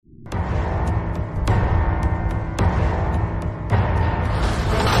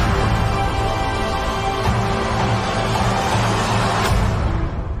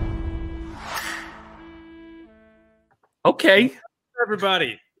Okay.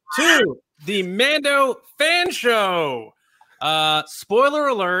 Everybody, to the Mando Fan Show. Spoiler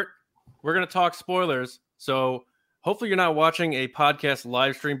alert. We're going to talk spoilers. So hopefully you're not watching a podcast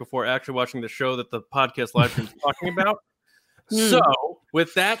live stream before actually watching the show that the podcast live stream is talking about. So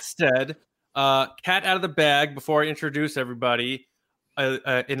with that said, cat out of the bag before I introduce everybody.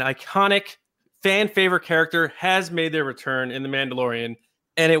 An iconic fan favorite character has made their return in The Mandalorian,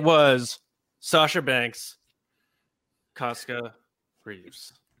 and it was Sasha Banks, Casca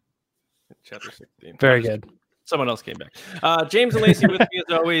Reeves. Chapter 16. Very good. Someone else came back. James and Lacey with me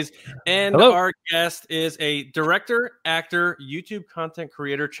as always. And Hello. Our guest is a director, actor, YouTube content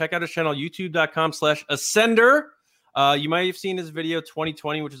creator. Check out his channel, youtube.com/ascender. You might have seen his video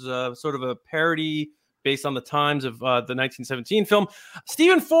 2020, which is a sort of a parody based on the times of the 1917 film.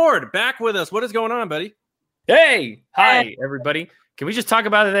 Stephen Ford, back with us. What is going on, buddy? Hey, hi, everybody. Can we just talk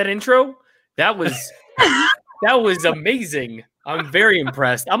about that intro? That was amazing. I'm very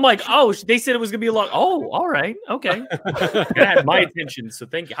impressed. I'm like, oh, they said it was gonna be a long. Oh, all right, okay. That had my attention. So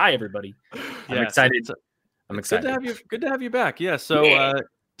thank you. Hi, everybody. I'm excited. I'm excited. Good to have you back. Yeah. So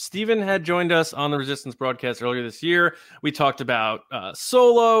Stephen had joined us on the Resistance broadcast earlier this year. We talked about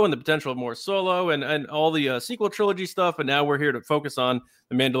Solo and the potential of more Solo and all the sequel trilogy stuff. And now we're here to focus on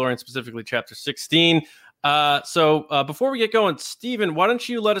The Mandalorian, specifically Chapter 16. So before we get going, Stephen, why don't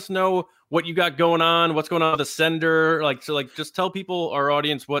you let us know what you got going on? What's going on with Ascender? Just tell people, our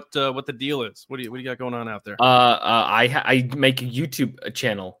audience, what the deal is. What do you got going on out there? I make a YouTube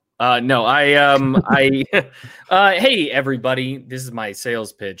channel. Hey everybody, this is my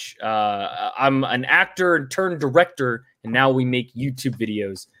sales pitch. I'm an actor turned director, and now we make YouTube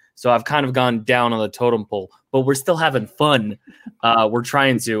videos. So I've kind of gone down on the totem pole, but we're still having fun. We're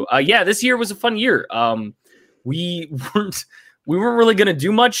trying to. This year was a fun year. We weren't really going to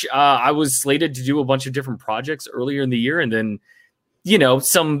do much. I was slated to do a bunch of different projects earlier in the year, and then,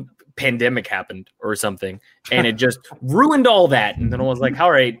 some pandemic happened or something, and it just ruined all that. And then I was like,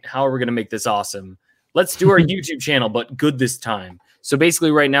 all right, how are we going to make this awesome? Let's do our YouTube channel, but good this time. So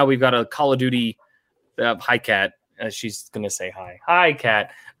basically right now we've got a Call of Duty. Hi, Kat. She's going to say hi. Hi,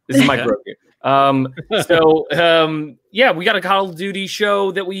 Kat. This is my broker. We got a Call of Duty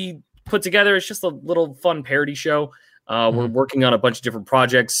show that we put together. It's just a little fun parody show. We're working on a bunch of different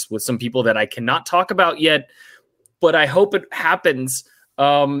projects with some people that I cannot talk about yet, but I hope it happens.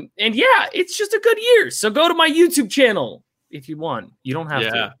 It's just a good year. So go to my YouTube channel if you want. You don't have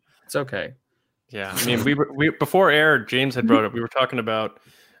to. It's okay. Yeah. I mean, we before air, James had brought up, we were talking about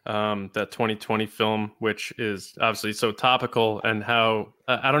that 2020 film, which is obviously so topical, and how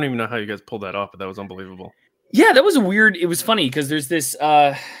I don't even know how you guys pulled that off, but that was unbelievable. Yeah, that was weird. It was funny because there's this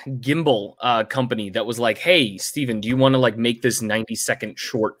gimbal company that was like, hey, Steven, do you want to make this 90-second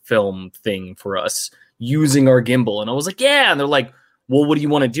short film thing for us using our gimbal? And I was like, yeah. And they're like, well, what do you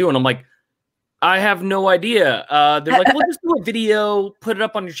want to do? And I'm like, I have no idea. They're like, well, just do a video, put it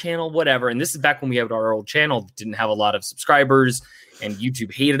up on your channel, whatever. And this is back when we had our old channel, didn't have a lot of subscribers, and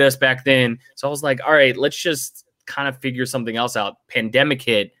YouTube hated us back then. So I was like, all right, let's just kind of figure something else out. Pandemic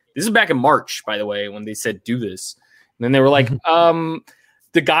hit. This is back in March, by the way, when they said do this. And then they were like,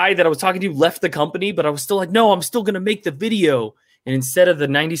 the guy that I was talking to left the company, but I was still like, no, I'm still going to make the video. And instead of the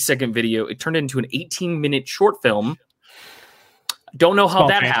 90-second video, it turned into an 18-minute short film. Don't know how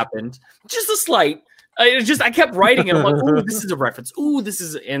that happened. Just a slight. I kept writing it. I'm like, ooh, this is a reference. Ooh, this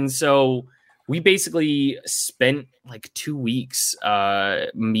is. And so we basically spent 2 weeks,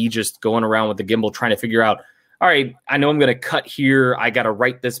 me just going around with the gimbal trying to figure out, all right, I know I'm going to cut here. I got to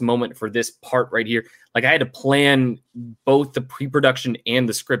write this moment for this part right here. I had to plan both the pre-production and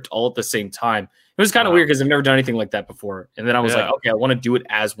the script all at the same time. It was kind of weird because I've never done anything like that before. And then I was like, okay, I want to do it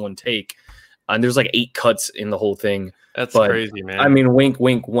as one take. And there's 8 cuts in the whole thing. That's crazy, man. I mean, wink,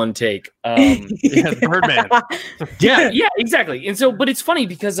 wink, one take. Birdman. yeah, exactly. And so, but it's funny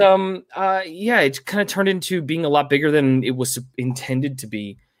because, it kind of turned into being a lot bigger than it was intended to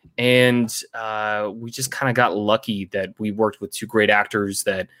be. And we just kind of got lucky that we worked with 2 great actors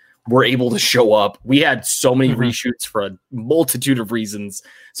that were able to show up. We had so many reshoots for a multitude of reasons.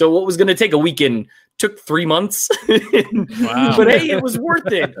 So what was going to take a weekend took 3 months. Wow. But hey, it was worth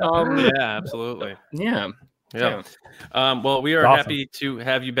it. Yeah, absolutely. Yeah. Well, we are happy to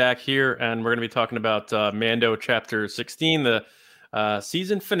have you back here, and we're going to be talking about Mando Chapter 16, the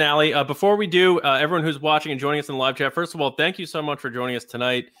season finale. Before we do, everyone who's watching and joining us in the live chat, first of all, thank you so much for joining us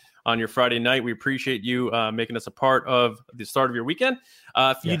tonight on your Friday night. We appreciate you making us a part of the start of your weekend.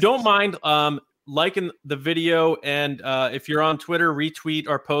 If you don't mind liking the video, and if you're on Twitter, retweet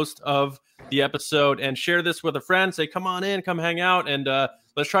our post of the episode and share this with a friend. Say, come on in, come hang out, and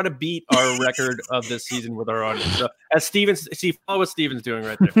Let's try to beat our record of this season with our audience. So, as follow what Steven's doing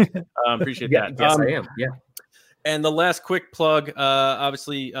right there. Appreciate that. Yes, I am. Yeah. And the last quick plug,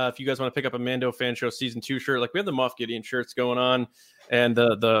 obviously, if you guys want to pick up a Mando Fan Show Season 2 shirt, like we have the Moff Gideon shirts going on and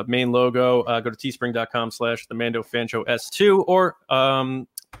the main logo, go to teespring.com/the Mando Fan Show S2 or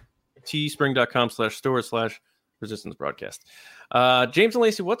teespring.com/store/resistance broadcast. James and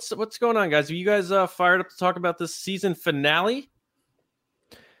Lacey, what's going on, guys? Are you guys fired up to talk about this season finale?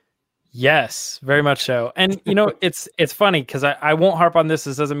 Yes, very much so. And, it's funny because I won't harp on this.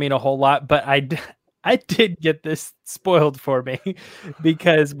 This doesn't mean a whole lot, but I did get this spoiled for me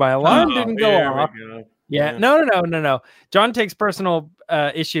because my alarm didn't go off. Yeah. No. John takes personal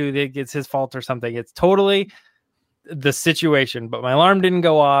issue that it's his fault or something. It's totally the situation, but my alarm didn't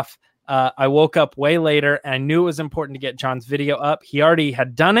go off. I woke up way later and I knew it was important to get John's video up. He already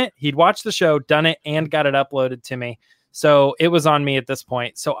had done it. He'd watched the show, done it, and got it uploaded to me. So it was on me at this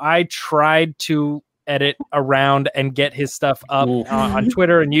point. So I tried to edit around and get his stuff up on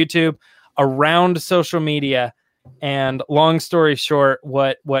Twitter and YouTube, around social media. And long story short,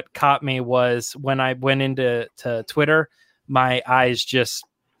 what caught me was when I went into Twitter, my eyes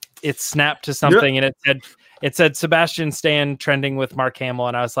it snapped to something, and it said Sebastian Stan trending with Mark Hamill,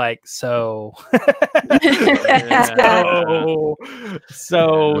 and I was like, so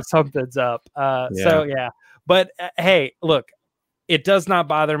something's up. So yeah, but hey, look. It does not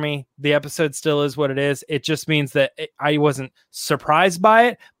bother me. The episode still is what it is. It just means that I wasn't surprised by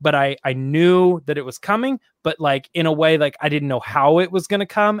it, but I knew that it was coming, but like in a way, like I didn't know how it was going to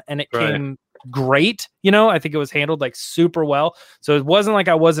come, and it came great. I think it was handled like super well. So it wasn't like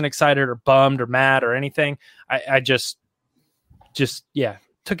I wasn't excited or bummed or mad or anything. I just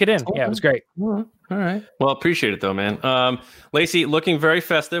took it in. Yeah, it was great. All right. Well, appreciate it though, man. Lacey, looking very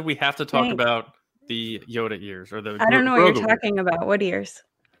festive. We have to talk about the Yoda ears, or the I don't know what you're talking about. What ears?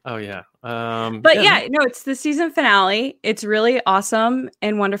 Oh yeah. It's the season finale. It's really awesome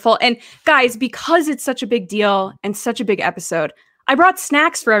and wonderful. And guys, because it's such a big deal and such a big episode, I brought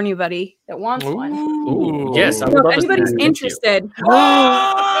snacks for anybody that wants one. Ooh. Yes, so if anybody's interested. It's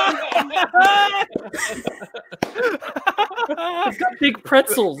got big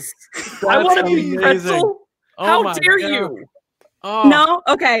pretzels. I want a big pretzel. How dare you? Oh. No?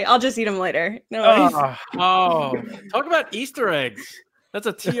 Okay, I'll just eat them later. No. Talk about Easter eggs. That's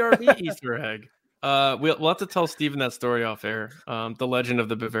a TRB Easter egg. We'll have to tell Steven that story off air. The legend of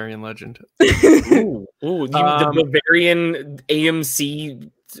the Bavarian legend. The Bavarian AMC.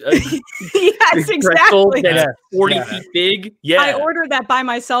 Yes, exactly. That's 40 feet big. Yeah, I ordered that by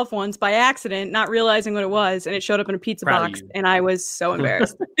myself once by accident, not realizing what it was, and it showed up in a pizza box, and I was so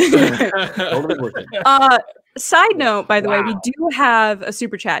embarrassed. Totally worth it. Side note, by the way, we do have a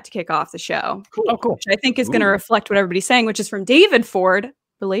super chat to kick off the show. Cool. Oh, cool. Which I think is going to reflect what everybody's saying, which is from David Ford.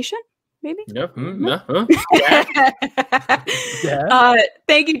 Relation? Maybe? Yep.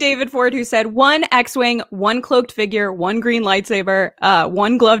 Thank you, David Ford, who said 1 X-Wing, 1 cloaked figure, 1 green lightsaber,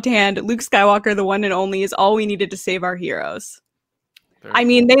 1 gloved hand. Luke Skywalker, the one and only, is all we needed to save our heroes.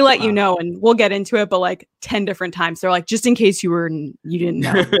 They let you know, and we'll get into it, but like 10 different times. They're like, just in case you didn't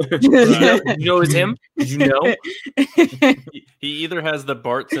know. You know it's him? Did you know? He either has the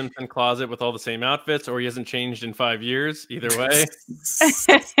Bart Simpson closet with all the same outfits, or he hasn't changed in 5 years. Either way.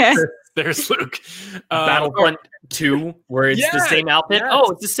 There's Luke. Battlefront 2, where it's the same outfit. Yes.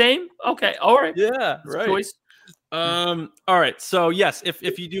 Oh, it's the same? Okay. All right. Yeah. Right. Choice. All right. So yes,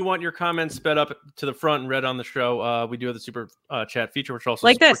 if you do want your comments sped up to the front and read on the show, we do have the super chat feature, which also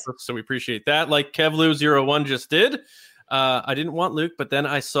like this. So we appreciate that. Like Kevlu01 just did. I didn't want Luke, but then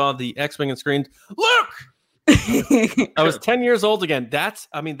I saw the X-Wing and screamed, Luke! I was 10 years old again. That's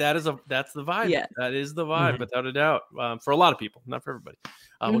the vibe. Yeah. That is the vibe, without a doubt. For a lot of people, not for everybody.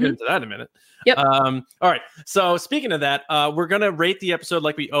 We'll get into that in a minute. Yep. All right. So speaking of that, we're gonna rate the episode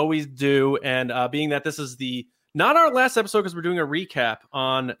like we always do, and being that this is not our last episode, because we're doing a recap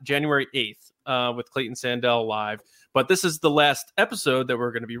on January 8th with Clayton Sandell live. But this is the last episode that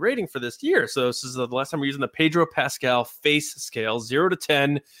we're going to be rating for this year. So this is the last time we're using the Pedro Pascal face scale, 0 to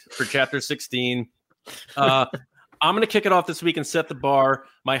 10 for chapter 16. I'm going to kick it off this week and set the bar.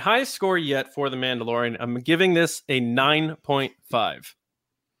 My highest score yet for The Mandalorian. I'm giving this a 9.5.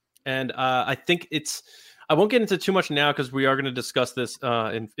 And I think I won't get into too much now because we are going to discuss this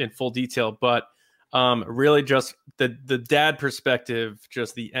in full detail. But really just the dad perspective,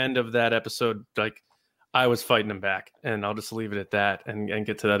 just the end of that episode, like I was fighting him back, and I'll just leave it at that and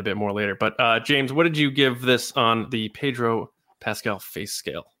get to that a bit more later. But James, what did you give this on the Pedro Pascal face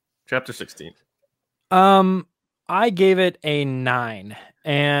scale, chapter 16? I gave it a 9,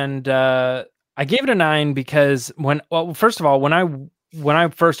 and I gave it a 9 because first of all, when I when I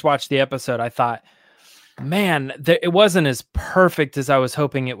first watched the episode, I thought, man, it wasn't as perfect as I was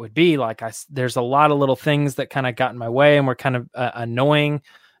hoping it would be. Like there's a lot of little things that kind of got in my way and were kind of annoying.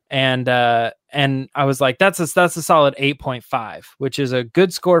 And I was like, that's a solid 8.5, which is a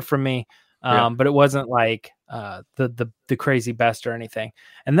good score for me. But it wasn't like the crazy best or anything.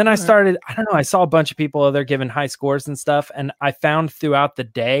 And then I started, I don't know, I saw a bunch of people they're giving high scores and stuff. And I found throughout the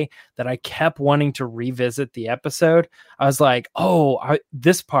day that I kept wanting to revisit the episode. I was like,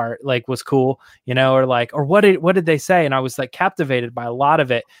 this part like was cool, or what did they say? And I was like captivated by a lot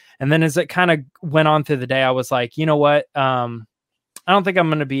of it. And then as it kind of went on through the day, I was like, you know what? I don't think I'm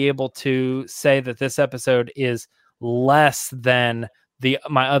going to be able to say that this episode is less than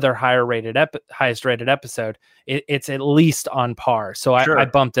my other highest rated episode. It's at least on par. So I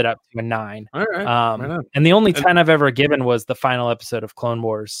bumped it up to a 9. All right. And the only 10 I've ever given was the final episode of Clone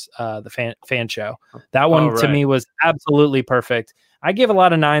Wars, the fan show. That one to me was absolutely perfect. I give a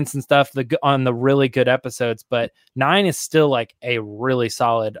lot of 9s and stuff on the really good episodes, but 9 is still like a really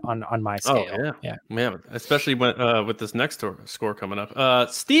solid on my scale. Yeah, especially when with this next score coming up.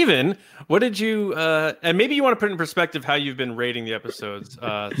 Steven, what did you and maybe you want to put in perspective how you've been rating the episodes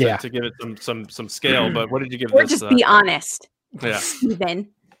to give it some scale, but what did you give or this? Just be honest. Yeah. Steven.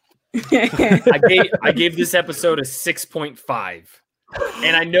 I gave this episode a 6.5.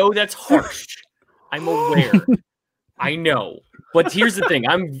 And I know that's harsh. I'm aware. I know. But here's the thing.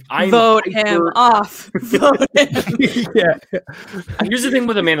 I'm vote him off. Vote him. Yeah. Here's the thing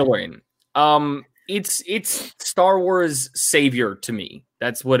with The Mandalorian. It's Star Wars savior to me.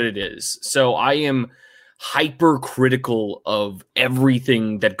 That's what it is. So I am hypercritical of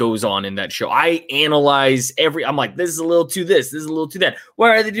everything that goes on in that show. I analyze I'm like, this is a little too this is a little too that. Why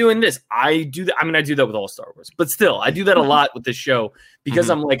are they doing this? I do that. I mean, I do that with all Star Wars, but still, I do that a lot with this show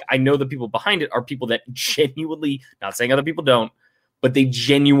because I'm like, I know the people behind it are people that genuinely, not saying other people don't, but they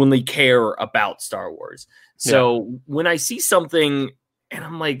genuinely care about Star Wars. So when I see something and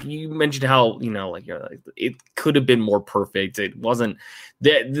I'm like, you mentioned how, it could have been more perfect. It wasn't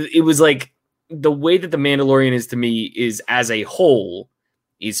that. It was like, the way that The Mandalorian is to me is as a whole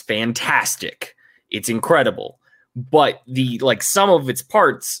is fantastic. It's incredible, but some of its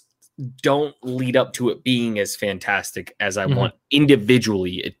parts don't lead up to it being as fantastic as I want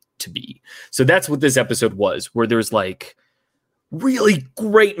individually it to be. So that's what this episode was, where there's like really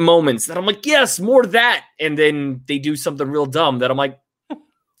great moments that I'm like, yes, more of that. And then they do something real dumb that I'm like,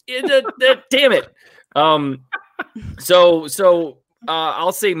 damn it. So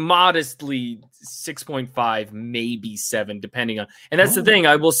I'll say modestly 6.5, maybe 7, depending on. And that's the thing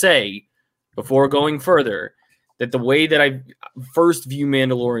I will say before going further, that the way that I first view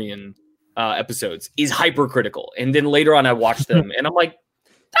Mandalorian episodes is hypercritical. And then later on I watch them and I'm like,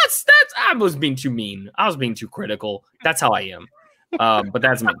 that's I was being too mean. I was being too critical. That's how I am. But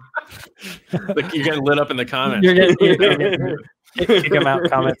that's me. Like you're getting lit up in the comments. You're getting kick them out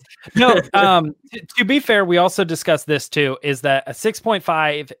comments. No, to be fair, we also discussed this too, is that a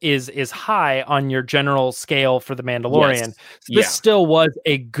 6.5 is high on your general scale for The Mandalorian. Yes. This still was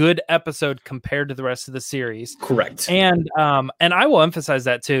a good episode compared to the rest of the series. Correct. And I will emphasize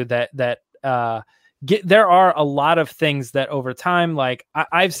that too, that there are a lot of things that over time, like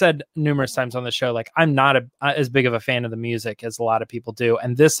I've said numerous times on the show, like I'm not as big of a fan of the music as a lot of people do.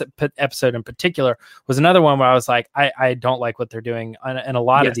 And this episode in particular was another one where I was like, I don't like what they're doing in a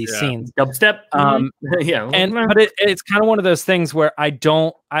lot of these scenes. Dubstep. But it's kind of one of those things where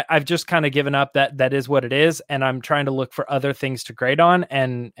I've just kind of given up that is what it is. And I'm trying to look for other things to grade on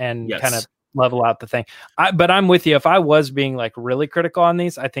and kind of level out the thing. But I'm with you. If I was being like really critical on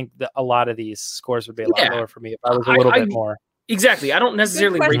these, I think that a lot of these scores would be a lot lower for me if I was a little bit more. Exactly. I don't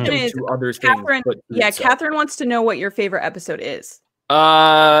necessarily rate them to other Catherine, things. Catherine wants to know what your favorite episode is.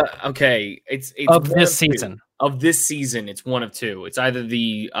 Okay. It's of this season. Of this season, it's one of two. It's either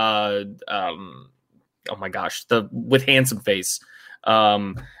the oh my gosh, the with handsome face.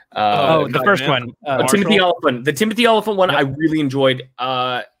 The first one. Timothy Oliphant. The Timothy Oliphant one I really enjoyed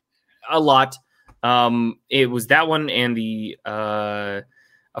a lot. It was that one and the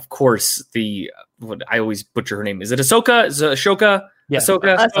of course the what I always butcher her name. Is it Ahsoka? Is it Ashoka? Yeah.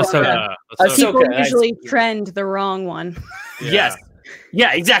 Ahsoka. People usually trend the wrong one. Yes.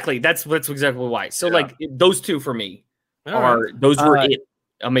 Yeah, exactly. That's exactly why. So like those two for me those were it.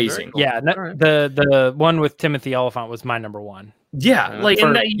 Amazing. Cool. Yeah, the one with Timothy Oliphant was my number one. Yeah,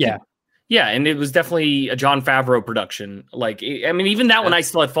 and it was definitely a Jon Favreau production. Like, I mean, even that one I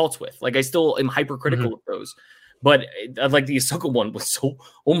still had faults with. Like, I still am hypercritical of those. But like the Ahsoka one was so,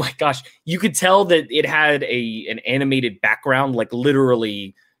 oh my gosh, you could tell that it had an animated background, like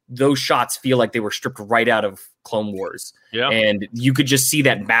literally those shots feel like they were stripped right out of Clone Wars. Yeah. And you could just see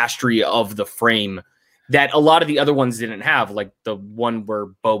that mastery of the frame that a lot of the other ones didn't have, like the one where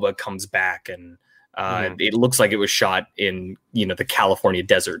Boba comes back and it looks like it was shot in, the California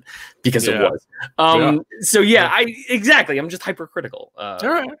desert because it was. So I'm just hypercritical. All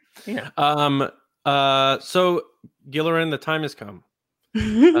right. Yeah. So Gillerin, the time has come.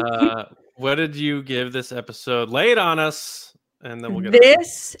 What did you give this episode? Lay it on us, and then we'll get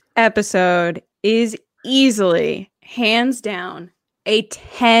this episode is easily, hands down, a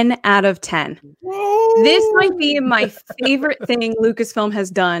 10 out of 10. Whoa. This might be my favorite thing Lucasfilm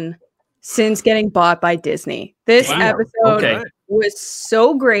has done since getting bought by Disney. This episode was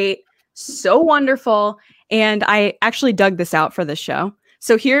so great, so wonderful, and I actually dug this out for the show.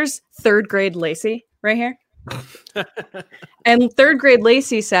 So here's third grade Lacey right here. And third grade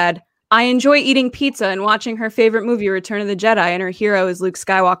Lacey said, I enjoy eating pizza and watching her favorite movie, Return of the Jedi, and her hero is Luke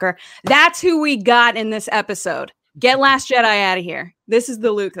Skywalker. That's who we got in this episode. Get Last Jedi out of here. This is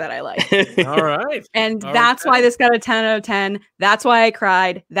the Luke that I like. All right. And that's why this got a 10 out of 10. That's why I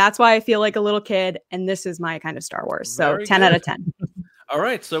cried. That's why I feel like a little kid. And this is my kind of Star Wars. So Very 10 good. out of 10. All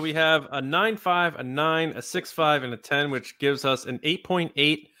right. So we have a 9.5, a 9, a 6.5, and a 10, which gives us an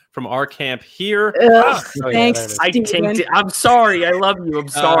 8.8 from our camp here. Thanks, Steven. I'm sorry. I love you. I'm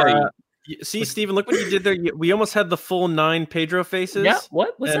sorry. See, Steven, look what you did there. We almost had the full 9 Pedro faces. Yeah.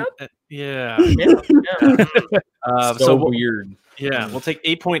 What was that? Yeah. So weird. Yeah, we'll take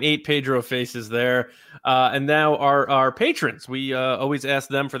 8.8 Pedro faces there. And now our patrons, we always ask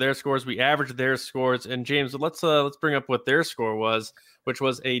them for their scores. We average their scores. And James, let's bring up what their score was, which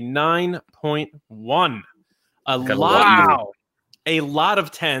was a 9.1. A lot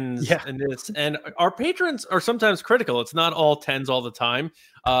of 10s in this. And our patrons are sometimes critical. It's not all 10s all the time.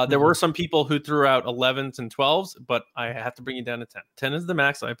 There were some people who threw out 11s and 12s, but I have to bring you down to 10. 10 is the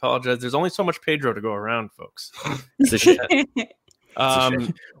max. I apologize. There's only so much Pedro to go around, folks. It's a shit.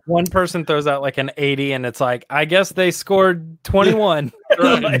 One person throws out like an 80 and it's like, I guess they scored 21.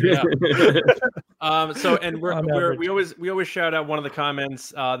 Right, yeah. So we always shout out one of the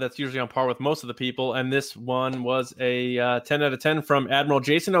comments that's usually on par with most of the people, and this one was a 10 out of 10 from Admiral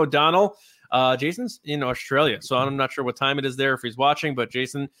Jason O'Donnell. Jason's in Australia, so I'm not sure what time it is there if he's watching, but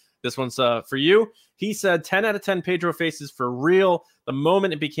Jason, this one's for you. He said 10 out of 10 Pedro faces for real. The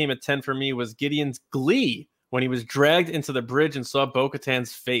moment it became a 10 for me was Gideon's glee when he was dragged into the bridge and saw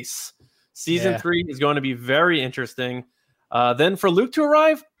Bo-Katan's face. Season 3 is going to be very interesting. Then for Luke to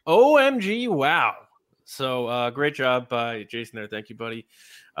arrive, OMG, wow. So great job by Jason there. Thank you, buddy.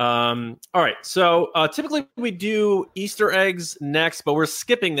 All right. So typically we do Easter eggs next, but we're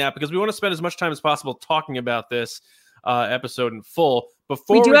skipping that because we want to spend as much time as possible talking about this episode in full.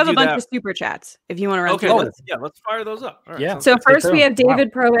 Before we do have a bunch of super chats if you want to run through those. Let's fire those up. All right, yeah. So first we have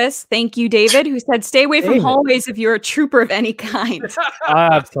David Provis. Thank you, David, who said, stay away from hallways if you're a trooper of any kind.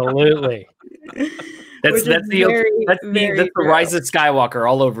 Absolutely. That's the rise of Skywalker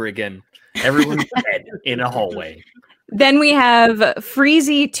all over again. Everyone's dead in a hallway. Then we have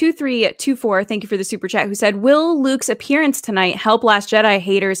Freezy2324, thank you for the super chat, who said, will Luke's appearance tonight help Last Jedi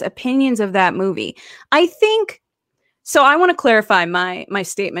haters' opinions of that movie? I think... So I want to clarify my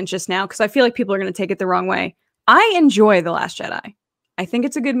statement just now because I feel like people are going to take it the wrong way. I enjoy The Last Jedi. I think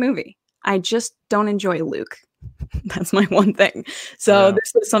it's a good movie. I just don't enjoy Luke. That's my one thing. So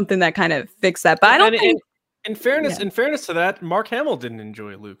this is something that kind of fixed that. But I don't think... In fairness to that, Mark Hamill didn't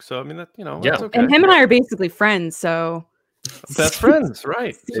enjoy Luke. So I mean, that's okay. And him and I are basically friends. So best friends,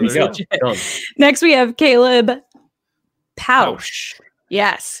 right? So there you go. Next, we have Caleb Pausch.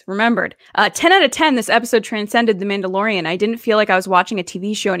 Yes, remembered. 10 out of 10, this episode transcended The Mandalorian. I didn't feel like I was watching a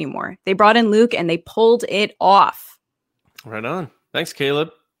TV show anymore. They brought in Luke and they pulled it off. Right on. Thanks,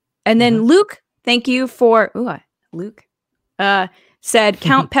 Caleb. And then Luke, thank you for... Luke said,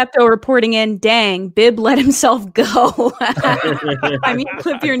 Count Pepto reporting in, dang, Bib let himself go. I mean,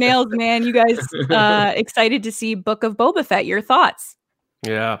 clip your nails, man. You guys excited to see Book of Boba Fett. Your thoughts?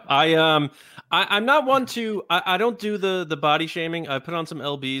 Yeah, I'm not one to. I don't do the body shaming. I put on some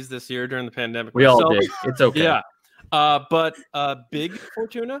LBs this year during the pandemic. We all did. It's okay. Yeah, but Big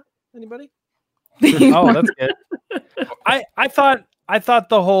Fortuna. Anybody? Oh, that's good. I thought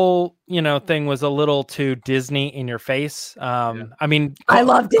the whole thing was a little too Disney in your face. I mean, I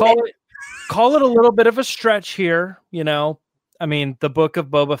loved it. Call it a little bit of a stretch here. I mean, the Book of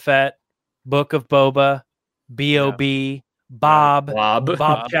Boba Fett, Book of Boba, B.O.B. Bob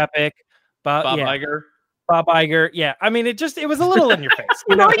Chapek, Bob Iger. Bob Iger. Yeah, I mean, it was a little in your face.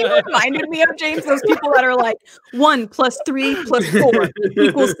 You know what you reminded me of, James? Those people that are like 1 + 3 + 4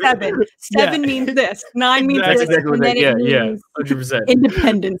 = 7. 7 means this. 9 means That's this. exactly And then it means 100%.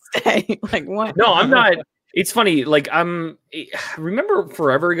 Independence Day. Like what? No, I'm not. It's funny. Like remember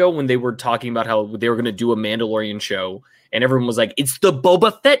forever ago when they were talking about how they were going to do a Mandalorian show, and everyone was like, "It's the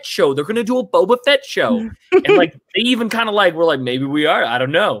Boba Fett show. They're going to do a Boba Fett show," and like they even kind of like were like, "Maybe we are. I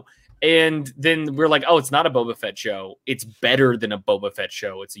don't know." And then we're like, "Oh, it's not a Boba Fett show. It's better than a Boba Fett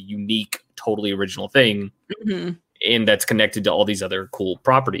show. It's a unique, totally original thing, and that's connected to all these other cool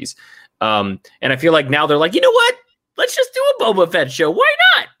properties." And I feel like now they're like, you know what? Let's just do a Boba Fett show. Why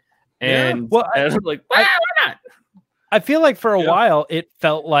not? And I'm like, why not? I feel like for a while it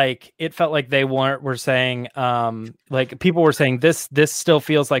felt like they were saying like people were saying this still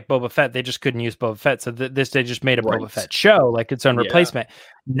feels like Boba Fett. They just couldn't use Boba Fett, so they just made a Boba Fett show like its own replacement.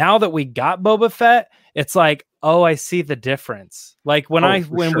 Now that we got Boba Fett, it's like, oh, I see the difference. Like when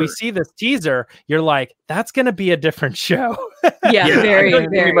we see this teaser, you're like, that's going to be a different show. Very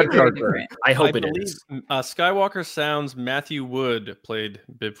different. I hope it is. Skywalker Sounds Matthew Wood played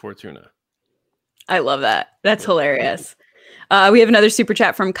Bib Fortuna. I love that. That's hilarious. We have another super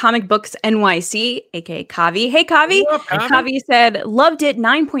chat from Comic Books NYC, aka Kavi. Hey, Kavi. Kavi said, loved it.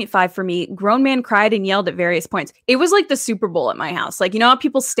 9.5 for me. Grown man cried and yelled at various points. It was like the Super Bowl at my house. Like, you know how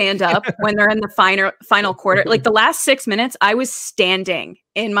people stand up when they're in the final quarter? Like the last 6 minutes, I was standing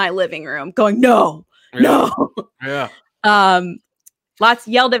in my living room going, no. Yeah. Lots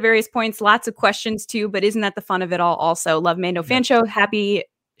yelled at various points. Lots of questions too. But isn't that the fun of it all? Also, love Mando Fan Show.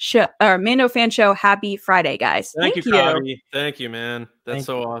 Mando Fan Show. Happy Friday, guys. Thank you, Kavi. Thank you, man. That's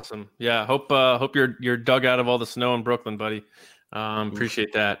so awesome. Yeah, hope you're dug out of all the snow in Brooklyn, buddy.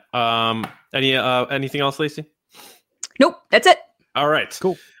 Appreciate that. Anything else, Lacey? Nope, that's it. All right,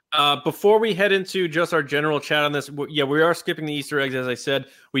 cool. Before we head into just our general chat on this, we are skipping the Easter eggs, as I said.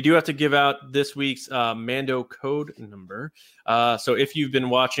 We do have to give out this week's Mando Code number. So if you've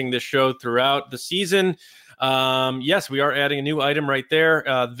been watching this show throughout the season, yes, we are adding a new item right there.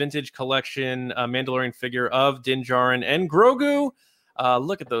 Vintage collection Mandalorian figure of Din Djarin and Grogu.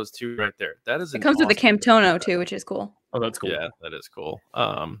 Look at those two right there. That is. It comes with the Camtono too, which is cool. Oh, that's cool. Yeah, that is cool.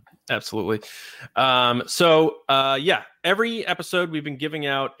 Absolutely. Every episode we've been giving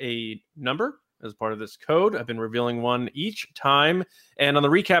out a number as part of this code. I've been revealing one each time. And on the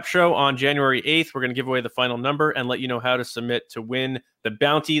recap show on January 8th, we're going to give away the final number and let you know how to submit to win the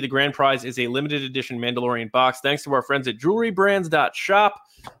bounty. The grand prize is a limited edition Mandalorian box. Thanks to our friends at jewelrybrands.shop.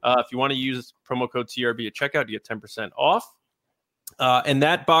 If you want to use promo code TRB at checkout, you get 10% off. And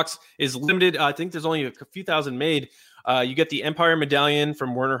that box is limited. I think there's only a few thousand made. You get the Empire Medallion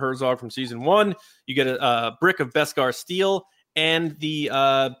from Werner Herzog from season 1. You get a brick of Beskar steel and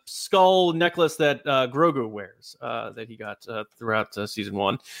the skull necklace that Grogu wears that he got throughout season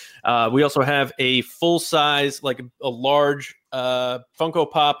 1. We also have a full size, like a large Funko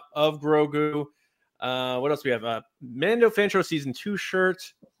Pop of Grogu. What else do we have? Mando Fan Show season 2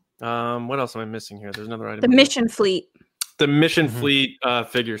 shirt. What else am I missing here? There's another item. The Mission Fleet. The Mission Fleet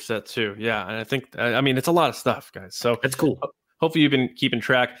figure set too. Yeah. And I think, it's a lot of stuff, guys. So that's cool. Hopefully you've been keeping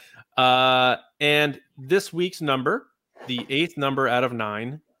track. And this week's number, the 8th number out of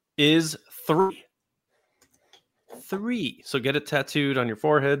 9, is 3. 3. So get it tattooed on your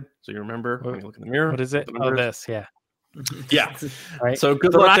forehead so you remember when you look in the mirror. What is it? Oh, this. Yeah. Yeah. Right. So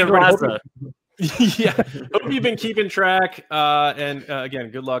good luck to everybody. Yeah, hope you've been keeping track. And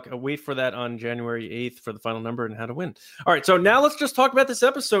again, good luck. Wait for that on January 8th for the final number and how to win. All right, so now let's just talk about this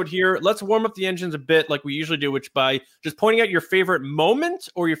episode here. Let's warm up the engines a bit like we usually do, which by just pointing out your favorite moment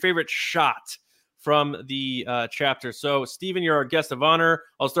or your favorite shot from the chapter. So, Steven, you're our guest of honor.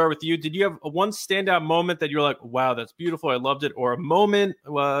 I'll start with you. Did you have one standout moment that you're like, wow, that's beautiful, I loved it, or a moment,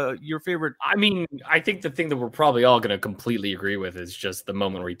 your favorite? I mean, I think the thing that we're probably all going to completely agree with is just the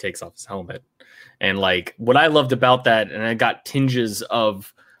moment where he takes off his helmet. And like what I loved about that, and I got tinges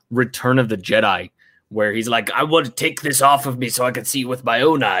of Return of the Jedi, where he's like, I want to take this off of me so I can see with my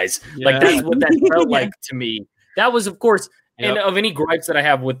own eyes. Yeah. Like that's what that felt like to me. That was, of course, and of any gripes that I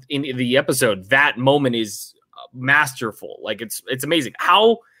have with in the episode, that moment is masterful. Like it's amazing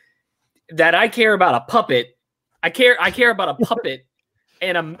how that I care about a puppet. I care about a puppet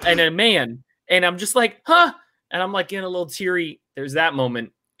and a man, and I'm just like, huh? And I'm like getting a little teary. There's that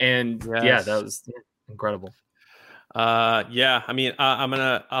moment. And that was incredible. I mean, I'm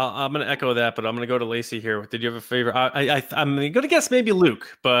gonna echo that, but I'm gonna go to Lacey here. Did you have a favorite? I'm gonna guess maybe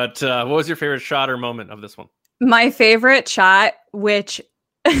Luke, but what was your favorite shot or moment of this one? My favorite shot, which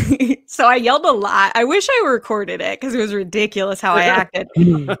So I yelled a lot. I wish I recorded it because it was ridiculous how I acted.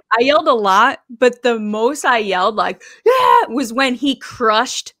 I yelled a lot, but the most I yelled, like, yeah, was when he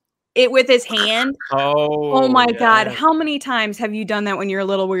crushed it with his hand. Oh my God. How many times have you done that when you're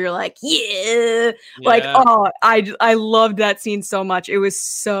little where you're like, yeah. Like, oh, I loved that scene so much. It was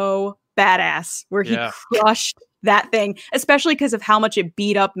so badass where he crushed that thing, especially because of how much it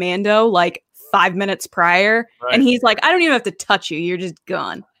beat up Mando like 5 minutes prior. Right. And he's like, I don't even have to touch you. You're just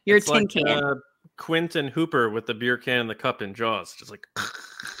gone. You're a tin can. Quint and Hooper with the beer can and the cup in Jaws. Just like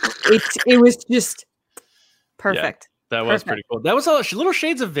it was just perfect. Yeah, that was pretty cool. That was a little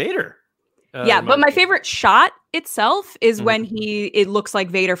shades of Vader. But my favorite shot itself is when it looks like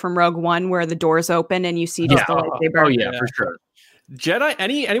Vader from Rogue One, where the doors open and you see just the lightsaber. Oh yeah, for sure. Jedi,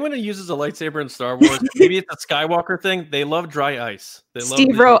 anyone who uses a lightsaber in Star Wars, maybe it's a Skywalker thing. They love dry ice.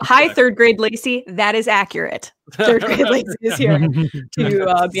 Steve wrote, "Hi, third grade Lacey." That is accurate. Third grade Lacey is here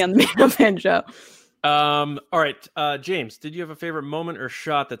to be on the Mando Fan Show. All right, James, did you have a favorite moment or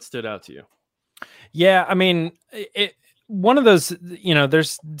shot that stood out to you? Yeah, I mean, one of those,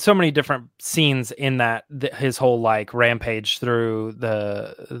 there's so many different scenes in that his whole like rampage through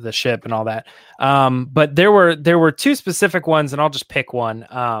the ship and all that. But there were two specific ones, and I'll just pick one.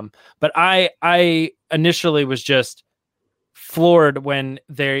 But I initially was just floored when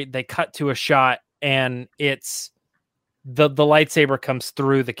they cut to a shot and it's the lightsaber comes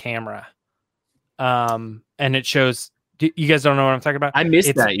through the camera. And it shows. You guys don't know what I'm talking about? I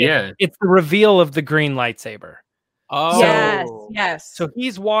missed that. Yeah, it's the reveal of the green lightsaber. Oh yes. So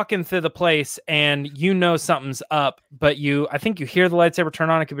he's walking through the place and something's up, but I think you hear the lightsaber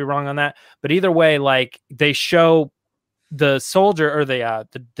turn on. I could be wrong on that, but either way, like they show the soldier or the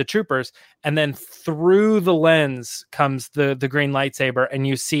troopers, and then through the lens comes the green lightsaber, and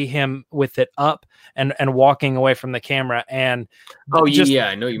you see him with it up and walking away from the camera. And I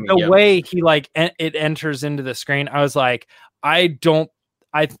know you mean the way he like it enters into the screen. I was like,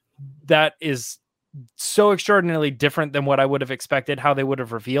 that is so extraordinarily different than what I would have expected, how they would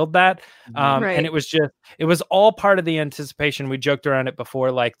have revealed that. And it was all part of the anticipation. We joked around it before,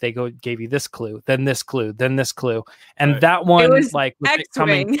 like they gave you this clue, then this clue, then this clue. And that one was like with it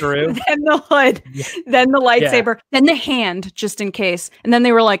coming through. Then the hood, then the lightsaber, then the hand, just in case. And then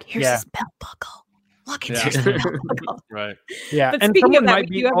they were like, here's his belt buckle. Look at his belt buckle. Right. Yeah. But and someone might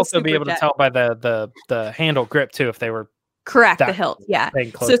also be able to tell by the handle grip too, if they were correct, the hilt. Yeah.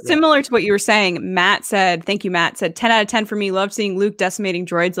 So similar to what you were saying, Matt said, 10 out of 10 for me. Loved seeing Luke decimating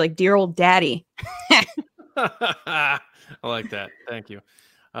droids like dear old daddy. I like that. Thank you.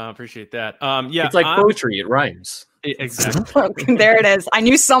 Appreciate that. It's like poetry. It rhymes. Exactly. There it is. I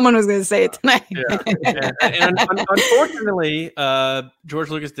knew someone was going to say it tonight. And unfortunately, George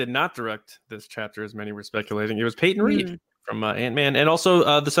Lucas did not direct this chapter, as many were speculating. It was Peyton Reed from Ant-Man, and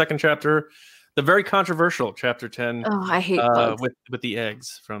also the second chapter, the very controversial chapter 10. Oh, I hate with the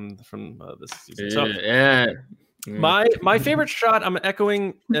eggs from this season. So, my favorite shot. I'm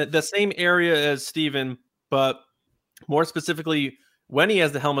echoing the same area as Steven, but more specifically when he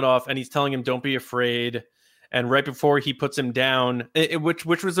has the helmet off and he's telling him, "Don't be afraid." And right before he puts him down, which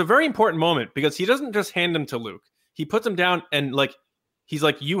was a very important moment, because he doesn't just hand him to Luke. He puts him down and he's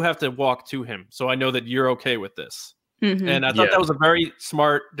like, "You have to walk to him, so I know that you're okay with this." Mm-hmm. And I thought that was a very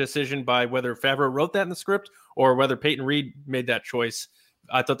smart decision by whether Favreau wrote that in the script or whether Peyton Reed made that choice.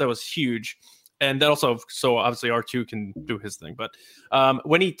 I thought that was huge. And that also, so obviously R2 can do his thing. But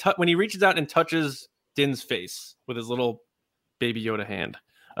when he reaches out and touches Din's face with his little baby Yoda hand,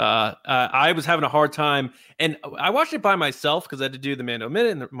 I was having a hard time. And I watched it by myself because I had to do the Mando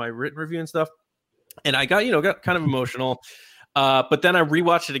Minute and my written review and stuff. And I got kind of emotional. But then I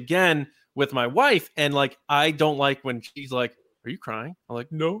rewatched it again with my wife, and I don't like when she's like, "Are you crying?" I'm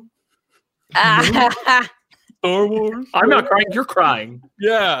like, "No." Star Wars. I'm not crying. You're crying.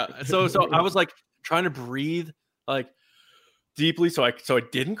 Yeah. So I was trying to breathe deeply, so I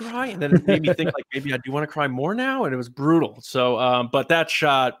didn't cry, and then it made me think maybe I do want to cry more now, and it was brutal. So, but that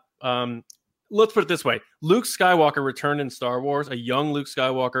shot. Let's put it this way. Luke Skywalker returned in Star Wars, a young Luke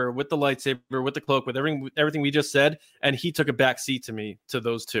Skywalker with the lightsaber, with the cloak, with everything we just said, and he took a back seat to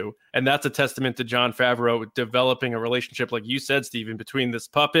those two. And that's a testament to Jon Favreau developing a relationship, like you said, Steven, between this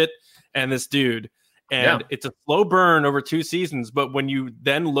puppet and this dude. And it's a slow burn over 2 seasons, but when you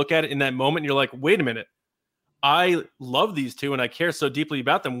then look at it in that moment, you're like, wait a minute. I love these two and I care so deeply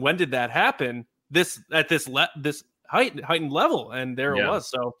about them. When did that happen? This heightened level, and there it was.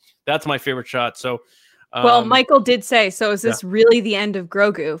 So that's my favorite shot. So well, Michael did say, so is this really the end of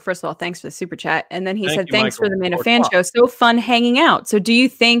Grogu? First of all, thanks for the super chat. And then he said, thanks for the Mando Fan Show. So fun hanging out. So do you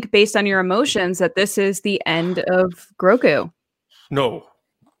think, based on your emotions, that this is the end of Grogu? No.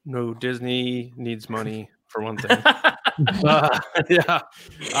 No, Disney needs money for one thing. Yeah.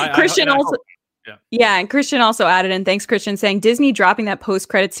 Christian also. Yeah, and Christian also added in, thanks Christian, saying Disney dropping that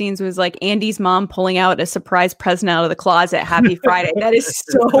post-credit scenes was like Andy's mom pulling out a surprise present out of the closet. Happy Friday. That is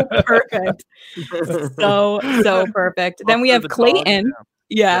so perfect. So perfect. Then we have Clayton.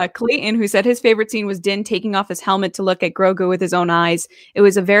 Clayton, who said his favorite scene was Din taking off his helmet to look at Grogu with his own eyes. It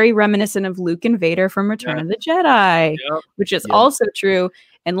was a very reminiscent of Luke and Vader from Return of the Jedi, which is also true.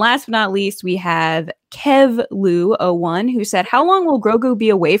 And last but not least, we have KevLou01, who said, how long will Grogu be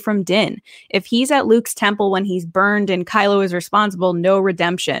away from Din? If he's at Luke's temple when he's burned and Kylo is responsible, no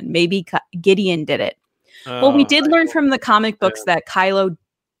redemption. Maybe Gideon did it. Well, we did learn from the comic books that I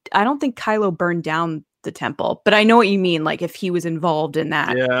don't think Kylo burned down the temple, but I know what you mean. Like if he was involved in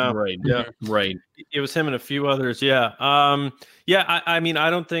that. Yeah. Right. Yeah. Right. It was him and a few others. Yeah. I mean, I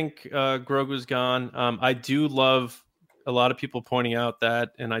don't think Grogu's gone. I do love a lot of people pointing out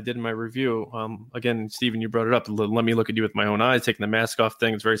that, and I did in my review. Again, Stephen, you brought it up. Let me look at you with my own eyes. Taking the mask off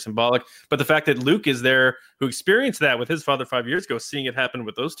thing is very symbolic. But the fact that Luke is there, who experienced that with his father 5 years ago, seeing it happen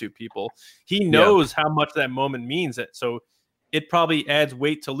with those two people, he knows how much that moment means. So it probably adds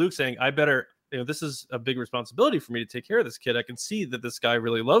weight to Luke saying, I better. This is a big responsibility for me to take care of this kid. I can see that this guy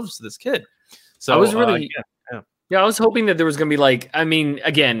really loves this kid. So I was really, I was hoping that there was going to be like, I mean,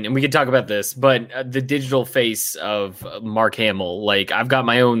 again, and we could talk about this, but the digital face of Mark Hamill, like I've got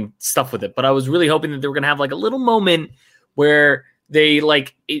my own stuff with it, but I was really hoping that they were going to have like a little moment where they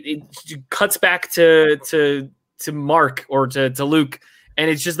like, it cuts back to Mark or to Luke. And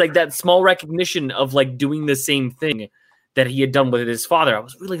it's just like that small recognition of like doing the same thing that he had done with his father. I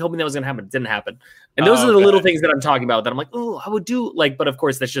was really hoping that was going to happen. It didn't happen. And those are the little things that I'm talking about that I'm like, oh, I would do like, but of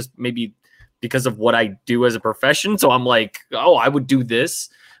course that's just maybe because of what I do as a profession. So I'm like, oh, I would do this,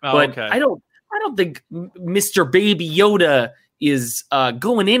 but I don't think Mr. Baby Yoda is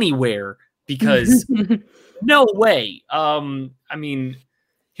going anywhere because no way. I mean,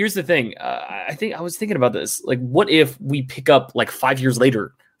 here's the thing. I think I was thinking about this. Like, what if we pick up like 5 years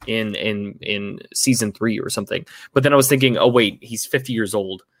later in season 3 or something? But then I was thinking, oh wait, he's 50 years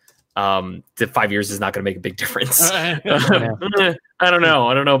old. The 5 years is not going to make a big difference. I don't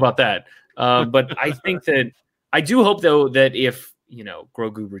know about that. But I think that I do hope though that if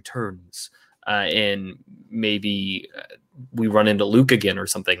Grogu returns and maybe we run into Luke again or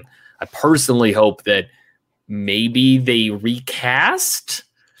something, I personally hope that maybe they recast.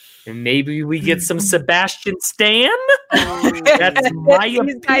 And maybe we get some Sebastian Stan. That's my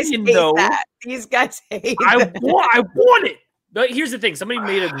opinion, though. These guys hate I want it. But here's the thing. Somebody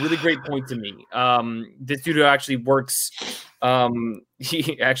made a really great point to me. This dude actually works.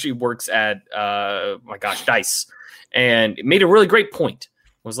 He actually works at DICE, and it made a really great point.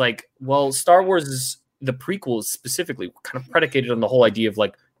 It was like, well, Star Wars, the prequels specifically, kind of predicated on the whole idea of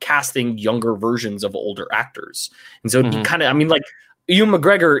like casting younger versions of older actors, and so he kind of, I mean, like. Ewan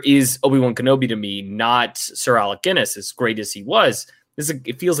McGregor is Obi-Wan Kenobi to me, not Sir Alec Guinness, as great as he was.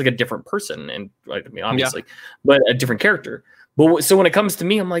 It feels like a different person, and I mean, obviously, but a different character. But so when it comes to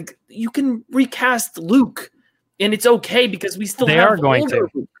me, I'm like, you can recast Luke, and it's okay because we still have going to,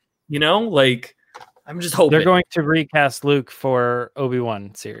 Luke, like I'm just hoping they're going to recast Luke for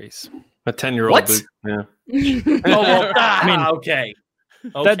Obi-Wan series. A 10-year-old Luke. Yeah. I mean, okay.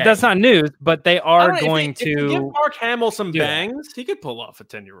 That's not news, but they are going to give Mark Hamill some bangs. He could pull off a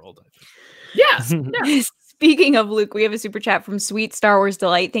 10-year-old. I think. Yes. Yeah. Speaking of Luke, we have a super chat from Sweet Star Wars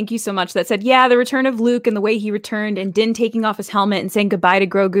Delight. Thank you so much. That said, the return of Luke and the way he returned and Din taking off his helmet and saying goodbye to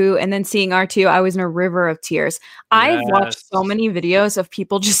Grogu and then seeing R2, I was in a river of tears. Yes. I've watched so many videos of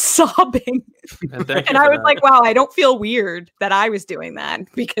people just sobbing. And I was like, wow, I don't feel weird that I was doing that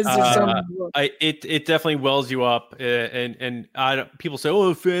because there's so many. It definitely wells you up. And people say,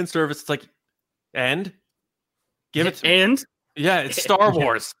 oh, fan service. It's like, and? Give it to me. Yeah, it's Star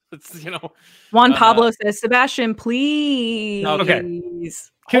Wars. It's Juan Pablo says, Sebastian, please. Okay.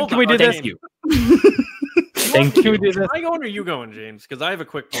 Can we do this? Thank you. Thank you. Am I going or are you going, James? Because I have a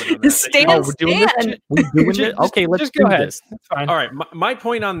quick point on this. We're doing this? Okay, let's just go ahead. This. That's fine. All right. My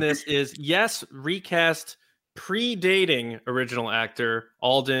point on this is, yes, recast predating original actor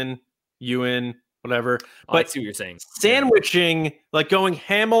Alden, Ewan, whatever. But I see what you're saying. Sandwiching, like going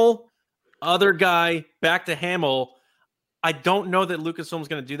Hamill, other guy, back to Hamill. I don't know that Lucasfilm's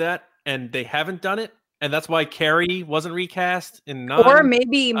going to do that, and they haven't done it, and that's why Carrie wasn't recast in 9. Or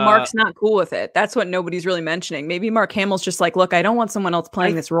maybe Mark's not cool with it. That's what nobody's really mentioning. Maybe Mark Hamill's just like, look, I don't want someone else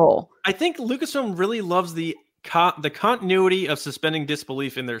playing this role. I think Lucasfilm really loves the continuity of suspending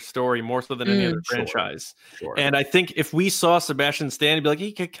disbelief in their story more so than any other franchise. Sure. And I think if we saw Sebastian Stan, it'd be like,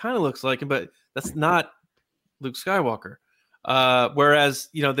 he kind of looks like him, but that's not Luke Skywalker. Whereas,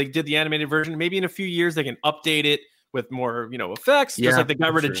 they did the animated version. Maybe in a few years they can update it with more, effects, just like they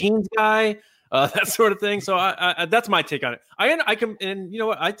got rid of Gene's guy, that sort of thing. So I that's my take on it. I can, and you know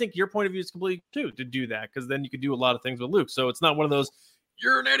what? I think your point of view is completely too to do that, because then you could do a lot of things with Luke. So it's not one of those,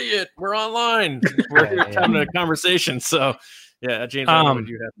 you're an idiot, we're online, we're having a conversation. So yeah, James, I don't know what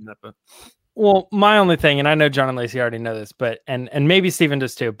you have in that, but. Well, my only thing, and I know John and Lacey already know this, but and maybe Steven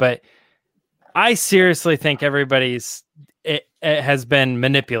does too, but I seriously think it has been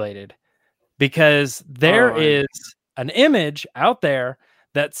manipulated, because there is an image out there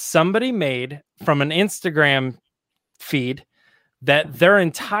that somebody made from an Instagram feed, that their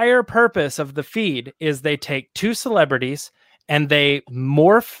entire purpose of the feed is they take two celebrities and they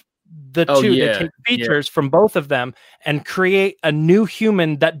morph the two. They take features from both of them and create a new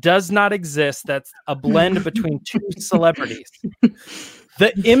human that does not exist. That's a blend between two celebrities.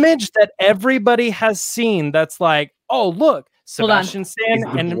 The image that everybody has seen, that's like, oh, look, Sebastian Stan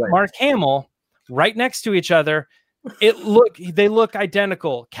and Mark Hamill right next to each other. They look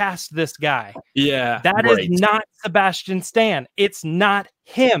identical. Cast this guy. Yeah. That is not Sebastian Stan. It's not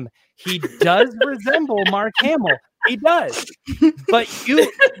him. He does resemble Mark Hamill. He does. But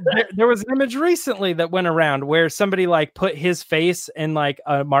there was an image recently that went around where somebody like put his face in like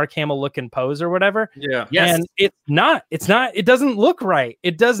a Mark Hamill looking pose or whatever. Yeah. Yes. And it doesn't look right.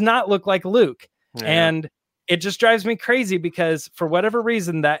 It does not look like Luke. Yeah. And it just drives me crazy, because for whatever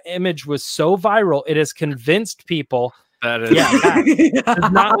reason, that image was so viral, it has convinced people that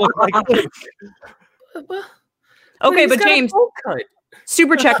does not look like Luke. Okay, but James,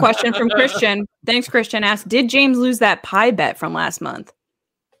 super chat question from Christian. Thanks, Christian. Asked, did James lose that pie bet from last month?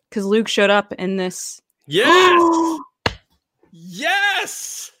 Because Luke showed up in this. Yes!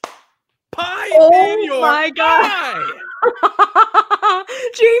 Yes! Pie in your my God.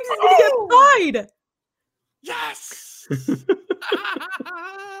 James is going to get pied. Yes!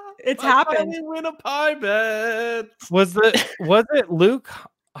 It's happened. Win a pie bet. Was it Luke?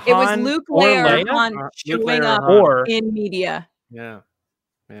 Han, it was Luke, Leia, Han showing up in media. Yeah.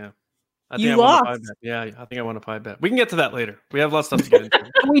 I think lost. I think I won a pie bet. We can get to that later. We have lots of stuff to get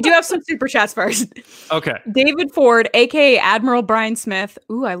into. We do have some super chats first. Okay. David Ford, aka Admiral Brian Smith.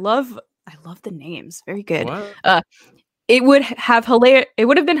 Ooh, I love the names. Very good. What? It would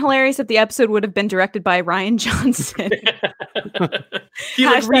have been hilarious if the episode would have been directed by Rian Johnson. He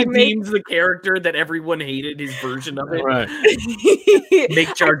redeems the character that everyone hated, his version of it. Right.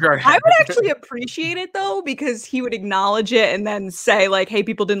 Make Jar Jar happy. I would actually appreciate it though, because he would acknowledge it and then say like, "Hey,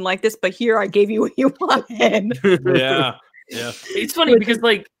 people didn't like this, but here I gave you what you wanted." Yeah. It's funny because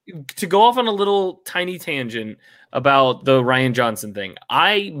like, to go off on a little tiny tangent about the Rian Johnson thing,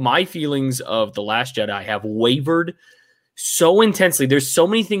 my feelings of The Last Jedi have wavered so intensely. There's so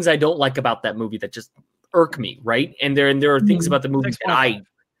many things I don't like about that movie that just irk me, right? And there are things about the movie that I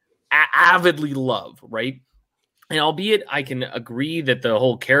avidly love, right? And albeit I can agree that the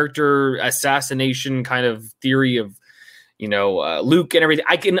whole character assassination kind of theory of, Luke and everything,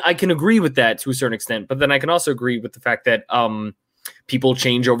 I can agree with that to a certain extent, but then I can also agree with the fact that people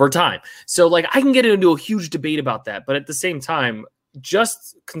change over time. So like I can get into a huge debate about that, but at the same time,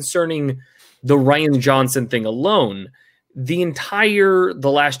 just concerning the Rian Johnson thing alone, the entire The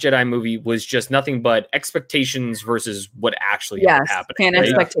Last Jedi movie was just nothing but expectations versus what actually happened. And right?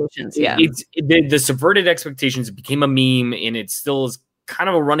 Expectations, yeah. The subverted expectations became a meme, and it still is kind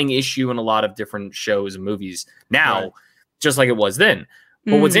of a running issue in a lot of different shows and movies now, just like it was then.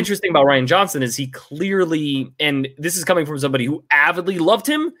 But what's interesting about Rian Johnson is he clearly, and this is coming from somebody who avidly loved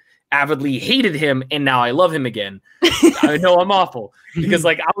him, avidly hated him, and now I love him again. I know I'm awful because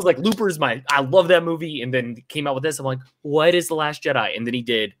like I was like, Looper's I love that movie, and then came out with this. I'm like, what is The Last Jedi? And then he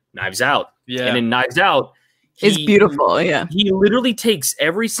did Knives Out. Yeah. And in Knives Out, it's beautiful. Yeah. He literally takes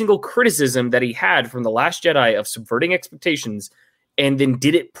every single criticism that he had from The Last Jedi of subverting expectations and then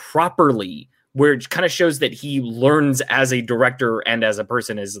did it properly, where it kind of shows that he learns as a director and as a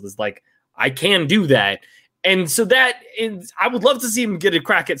person is like, I can do that. And so that is, I would love to see him get a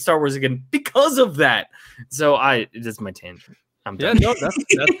crack at Star Wars again because of that. So that's my tangent. I'm done. Yeah,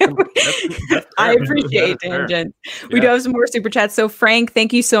 no, that's I appreciate tangent. We do have some more super chats. So Frank,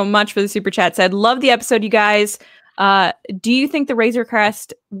 thank you so much for the super chat. Said, love the episode, you guys. Do you think the Razor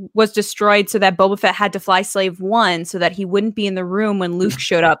Crest was destroyed so that Boba Fett had to fly Slave 1 so that he wouldn't be in the room when Luke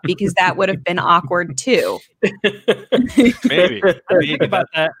showed up, because that would have been awkward too? Maybe. Think about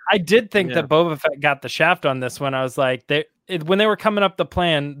that. I did think that Boba Fett got the shaft on this one. I was like, when they were coming up the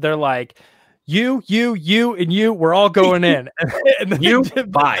plan, they're like, you, and you, we're all going in. And then you,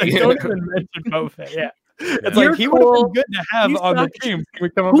 bye. Don't even mention Boba Fett. Yeah. It's like, he would have been good to have on the team. Can we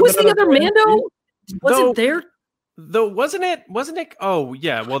come up Who with was the other Mando? Wasn't there? Though wasn't it? Oh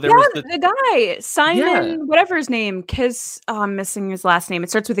yeah. Well, there yeah, was the guy Simon, whatever his name. I'm missing his last name. It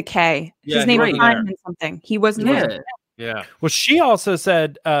starts with a K. His name is Simon something. He wasn't. Yeah. Well, she also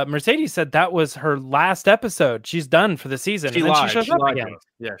said, Mercedes said that was her last episode. She's done for the season. She and then lied. she shows up again.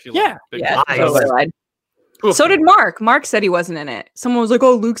 Yeah, she lied. Yeah, totally lied. So did Mark. Mark said he wasn't in it. Someone was like,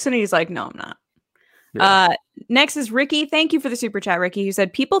 "Oh, Luke's in it." He's like, "No, I'm not." Yeah. Next is Ricky. Thank you for the super chat, Ricky. Who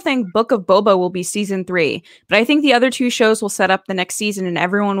said people think Book of Boba will be season 3, but I think the other 2 shows will set up the next season, and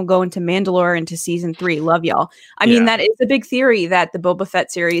everyone will go into Mandalore into season 3. Love y'all. I mean, that is a big theory that the Boba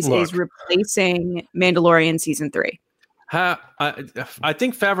Fett series is replacing Mandalorian season 3. I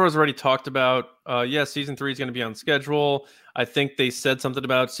think Favreau has already talked about, season 3 is going to be on schedule. I think they said something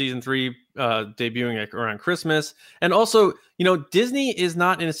about season 3 debuting around Christmas. And also, Disney is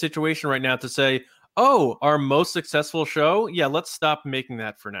not in a situation right now to say, oh, our most successful show? Yeah, let's stop making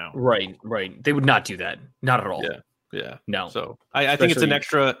that for now. Right. They would not do that. Not at all. Yeah. No. So I think it's an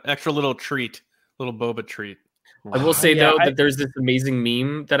extra little treat, little Boba treat. I will say that there's this amazing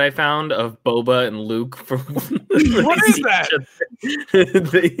meme that I found of Boba and Luke. What is that?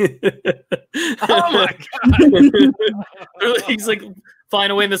 Oh my god! He's like flying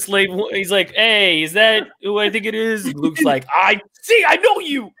away in the slave. He's like, "Hey, is that who I think it is?" And Luke's like, "I know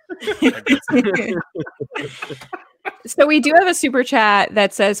you." So we do have a super chat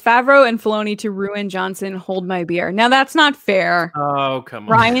that says Favreau and Filoni to ruin Johnson. Hold my beer. Now that's not fair. Oh, come on.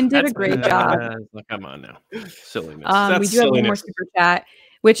 Ryan did a great job. Come on now. Silliness. We do have one more super chat,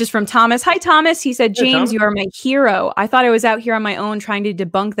 which is from Thomas. Hi, Thomas. He said, James, you are my hero. I thought I was out here on my own trying to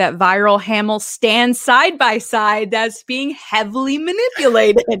debunk that viral Hamill stand side by side that's being heavily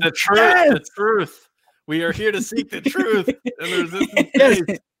manipulated. The truth. Yes. The truth. We are here to seek the truth. And there's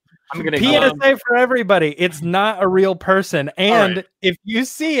this I'm gonna PSA for everybody. It's not a real person. And if you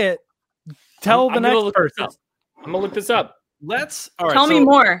see it, tell the next person. I'm gonna look this up. Tell me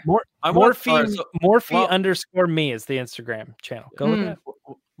more. Morphe_me is the Instagram channel. Go with that.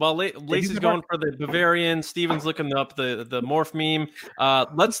 While Lacey's going for the Bavarian, Steven's looking up the morph meme.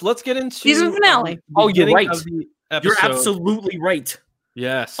 Let's get into season finale. You're right. You're absolutely right.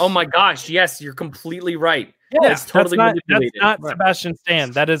 Yes. Oh my gosh. Yes, you're completely right. Yeah, it's totally manipulated. That's not Sebastian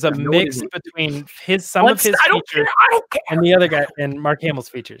Stan. That is a mix between some of his features and the other guy and Mark Hamill's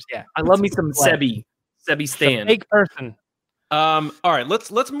features. Yeah, I love me some Sebi Stan. Fake person. All right,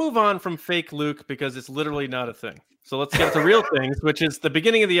 let's move on from fake Luke because it's literally not a thing. So let's get to real things, which is the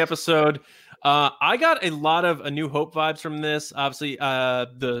beginning of the episode. I got a lot of A New Hope vibes from this. Obviously,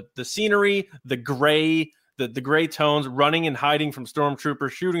 the scenery, the gray, the gray tones, running and hiding from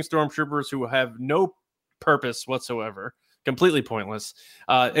stormtroopers, shooting stormtroopers who have no purpose whatsoever, completely pointless.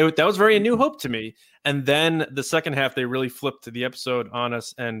 That was very A New Hope to me. And then the second half, they really flipped the episode on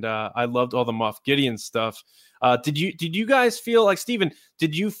us, and I loved all the Moff Gideon stuff. Did you guys feel like, Steven,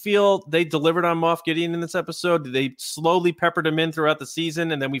 did you feel they delivered on Moff Gideon in this episode? Did they slowly peppered him in throughout the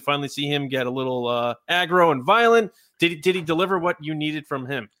season, and then we finally see him get a little aggro and violent? Did he deliver what you needed from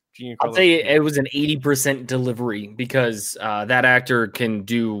him? I'll tell you, it was an 80% delivery because that actor can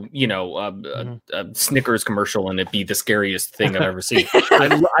do, a Snickers commercial and it be the scariest thing I've ever seen.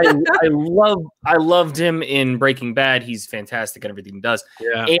 I loved him in Breaking Bad. He's fantastic at everything he does.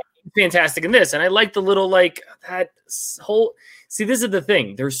 Yeah, and fantastic in this. And I like the little that whole. See, this is the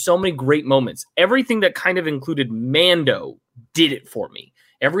thing. There's so many great moments. Everything that kind of included Mando did it for me.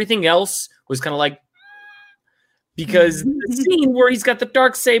 Everything else was kind of like. Because the scene where he's got the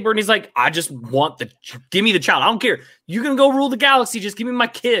Darksaber and he's like, I just want give me the child. I don't care. You can go rule the galaxy. Just give me my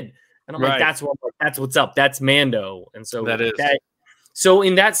kid. And I'm like, that's what's up. That's Mando. And so that is. So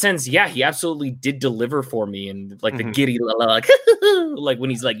in that sense, yeah, he absolutely did deliver for me. And like the giddy, like when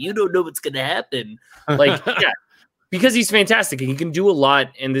he's like, you don't know what's going to happen. Like, yeah, because he's fantastic and he can do a lot.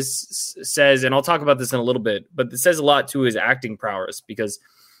 And this says, and I'll talk about this in a little bit, but this says a lot to his acting prowess because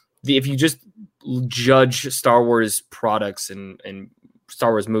if you just judge Star Wars products and Star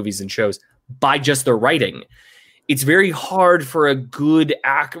Wars movies and shows by just their writing, it's very hard for a good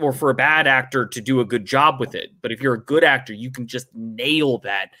actor or for a bad actor to do a good job with it. But if you're a good actor, you can just nail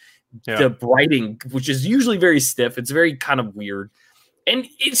that. Yeah. The writing, which is usually very stiff, it's very kind of weird. And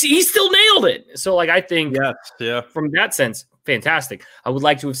he still nailed it. So I think from that sense, fantastic. I would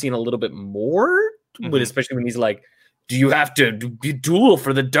like to have seen a little bit more, but especially when he's like, do you have to duel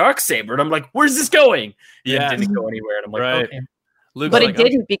for the Darksaber? And I'm like, where's this going? Yeah, it didn't go anywhere. And I'm like, okay. But it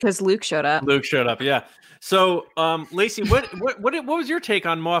didn't because Luke showed up. Yeah. So, Lacey, what was your take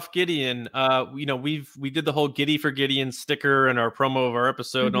on Moff Gideon? We did the whole Giddy for Gideon sticker and our promo of our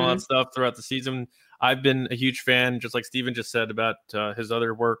episode and all that stuff throughout the season. I've been a huge fan, just like Steven just said, about his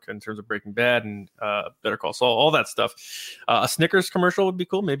other work in terms of Breaking Bad and Better Call Saul, all that stuff. A Snickers commercial would be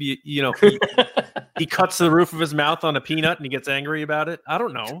cool. Maybe, he cuts the roof of his mouth on a peanut and he gets angry about it. I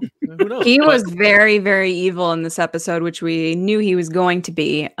don't know. Who knows? He was very, very evil in this episode, which we knew he was going to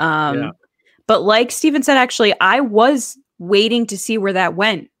be. But like Steven said, actually, I was waiting to see where that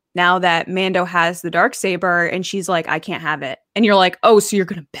went. Now that Mando has the Darksaber and she's like, I can't have it. And you're like, oh, so you're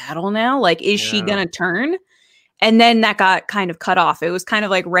going to battle now? Like, is she going to turn? And then that got kind of cut off. It was kind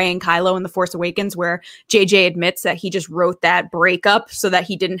of like Rey and Kylo in The Force Awakens, where JJ admits that he just wrote that breakup so that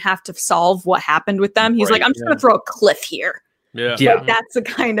he didn't have to solve what happened with them. He's like, I'm just going to throw a cliff here. Yeah. Like, that's the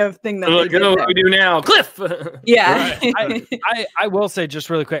kind of thing that Look, what we do now. Cliff. Yeah. Right. I will say just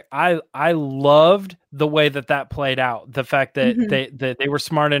really quick, I loved the way that played out. The fact that they were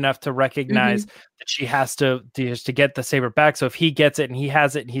smart enough to recognize that she has to get the saber back. So if he gets it and he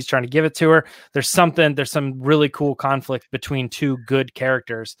has it and he's trying to give it to her, there's some really cool conflict between two good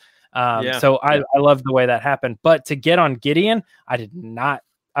characters. So I love the way that happened. But to get on Gideon, I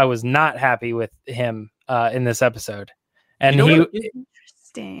was not happy with him in this episode. And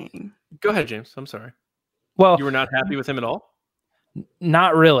interesting. Go ahead, James. I'm sorry. Well, you were not happy with him at all?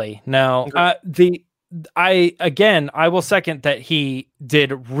 Not really. No. Okay. I will second that he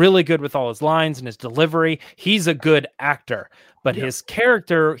did really good with all his lines and his delivery. He's a good actor, but his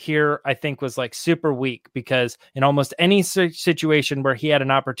character here, I think, was like super weak, because in almost any situation where he had an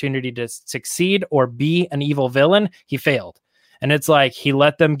opportunity to succeed or be an evil villain, he failed. And it's like he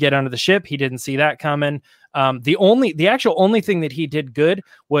let them get under the ship. He didn't see that coming. The actual only thing that he did good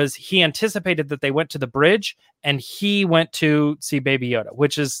was he anticipated that they went to the bridge and he went to see Baby Yoda,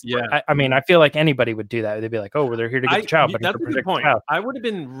 which is, I feel like anybody would do that. They'd be like, oh, well, they're here to get the child. But that's a good point. I would have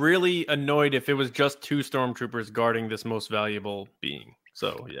been really annoyed if it was just two stormtroopers guarding this most valuable being.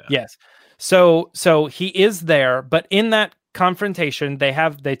 So, yeah. Yes. So he is there, but in that confrontation, they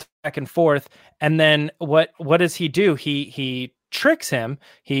talk back and forth. And then what does he do? He tricks him.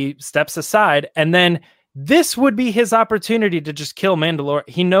 He steps aside, and then this would be his opportunity to just kill Mandalorian.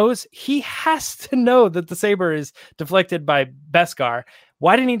 He knows he has to know that the saber is deflected by Beskar.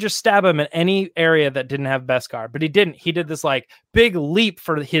 Why didn't he just stab him in any area that didn't have Beskar? But he didn't. He did this like big leap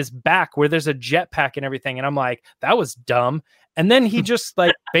for his back where there's a jetpack and everything. And I'm like, that was dumb. And then he just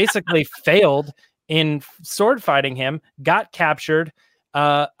like basically failed in sword fighting him, got captured.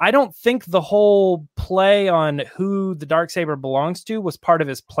 I don't think the whole play on who the Darksaber belongs to was part of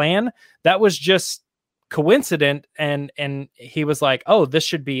his plan. That was just coincident, and he was like, oh, this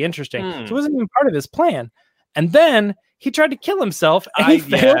should be interesting. So it wasn't even part of his plan. And then he tried to kill himself and he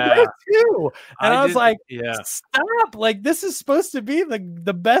failed there too. And I was like, stop, like this is supposed to be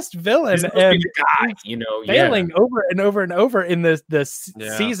the best villain, and guy, failing over and over and over in this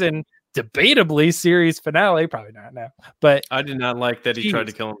season, debatably series finale. Probably not now, but I did not like that he tried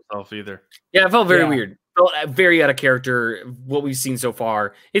to kill himself either. Yeah, it felt very weird. Felt very out of character, what we've seen so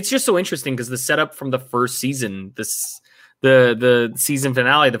far. It's just so interesting because the setup from the first season, the season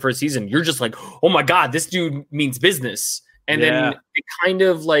finale, the first season, you're just like, oh my God, this dude means business. And then it kind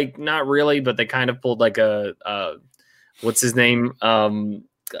of like, not really, but they kind of pulled like what's his name?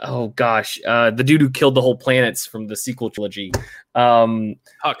 Oh gosh, the dude who killed the whole planets from the sequel trilogy. Hux.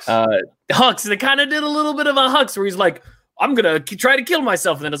 Hux. They kind of did a little bit of a Hux where he's like, I'm going to try to kill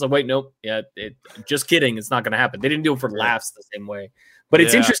myself. And then it's like, wait, nope. Yeah, just kidding. It's not going to happen. They didn't do it for laughs the same way. But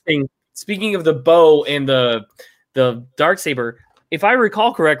it's interesting. Speaking of the bow and the Darksaber, if I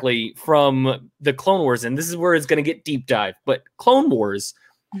recall correctly from the Clone Wars, and this is where it's going to get deep dive, but Clone Wars,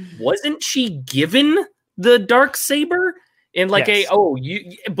 wasn't she given the Darksaber? And like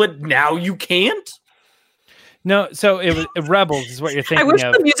but now you can't? No, so it was Rebels is what you're thinking of. I wish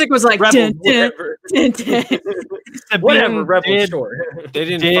the music was like Rebels, whatever. Rebels, sure. They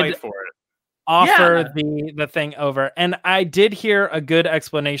didn't fight for it. Offer the thing over, and I did hear a good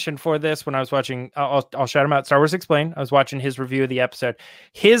explanation for this when I was watching. I'll shout him out. Star Wars Explained. I was watching his review of the episode.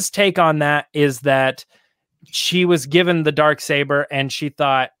 His take on that is that she was given the Darksaber and she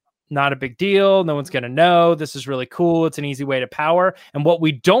thought, not a big deal. No one's going to know. This is really cool. It's an easy way to power. And what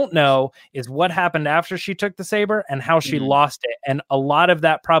we don't know is what happened after she took the saber and how she lost it. And a lot of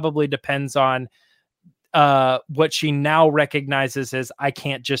that probably depends on what she now recognizes as, I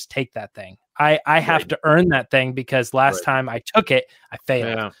can't just take that thing. I have to earn that thing because last time I took it, I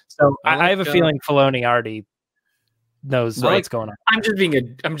failed. Yeah. So I have a feeling Filoni already knows what's going on. I'm just being a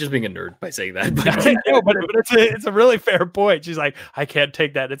nerd by saying that. No, but it's a really fair point. She's like, I can't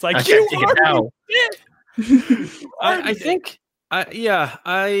take that. It's like, I can't take it now. I think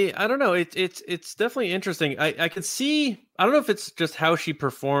I don't know. It's definitely interesting. I could see. I don't know if it's just how she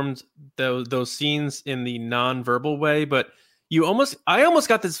performed those scenes in the non-verbal way, but I almost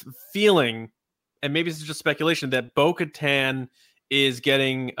got this feeling, and maybe it's just speculation, that Bo-Katan is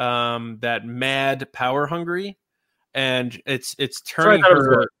getting that mad power hungry, and it's turning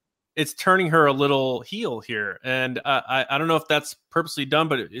her. It's turning her a little heel here, and I don't know if that's purposely done,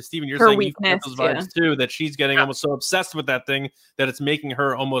 but Steven, you're saying you get those vibes too, that she's getting almost so obsessed with that thing that it's making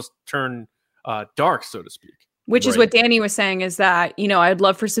her almost turn dark, so to speak. Which is what Danny was saying, is that, you know, I'd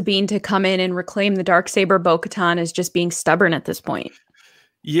love for Sabine to come in and reclaim the Darksaber. Bo-Katan is just being stubborn at this point.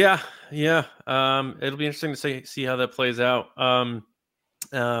 Yeah. It'll be interesting to see how that plays out.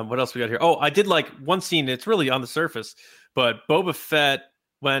 What else we got here? Oh, I did like one scene. It's really on the surface, but Boba Fett,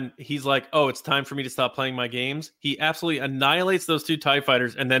 when he's like, oh, it's time for me to stop playing my games, he absolutely annihilates those 2 TIE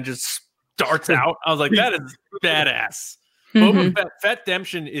fighters and then just starts out. I was like, that is badass. Boba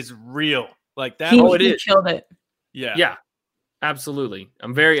Fett-demption is real. Like that. He killed it. Yeah, absolutely.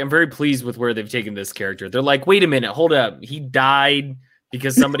 I'm very pleased with where they've taken this character. They're like, wait a minute, hold up. He died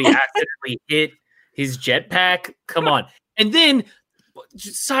because somebody accidentally hit his jetpack. Come on. And then,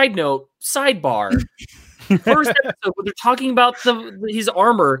 sidebar. First episode, where they're talking about his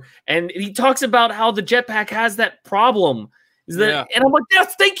armor, and he talks about how the jetpack has that problem. And I'm like,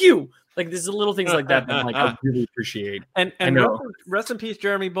 yes, thank you. Like, there's little things like that I'm like, I really appreciate. And rest in peace,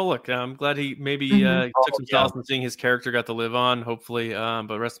 Jeremy Bullock. I'm glad he maybe took some solace in seeing his character got to live on, hopefully.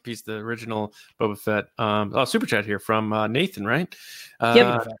 But rest in peace, the original Boba Fett. Super chat here from Nathan, right? Yep.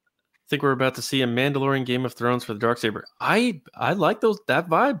 I think we're about to see a Mandalorian Game of Thrones for the Darksaber. I like that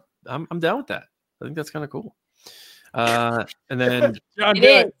vibe. I'm down with that. I think that's kind of cool. And then John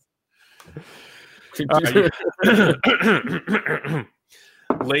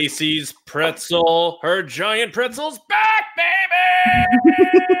Lacey's pretzel, her giant pretzel's back, baby.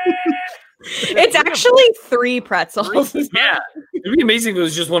 It's actually 3 pretzels. Yeah, it'd be amazing if it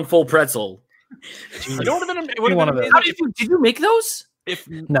was just one full pretzel. You know what would have been? Did you make those?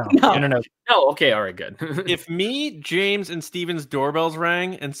 No. Oh, okay, all right, good. If me, James, and Steven's doorbells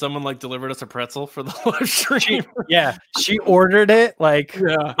rang and someone like delivered us a pretzel for the live stream, she ordered it. Like,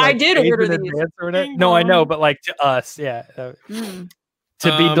 I did order these. No, I know, but like to us,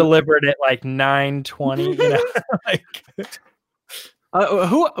 to be delivered at like 9:20. You know, like.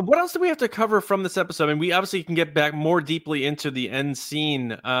 What else do we have to cover from this episode? I mean, we obviously can get back more deeply into the end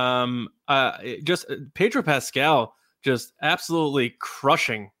scene. Just Pedro Pascal just absolutely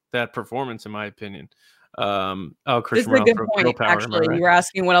crushing that performance, in my opinion. Christian, this is a good point. Actually, right? You were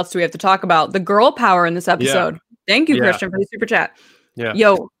asking what else do we have to talk about? The girl power in this episode. Thank you, Christian, for the super chat. Yeah.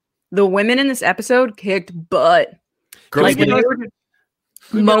 Yo, the women in this episode kicked butt. Girls, like,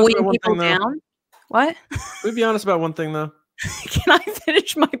 mowing people down. What? Can we be honest about one thing, though? Can I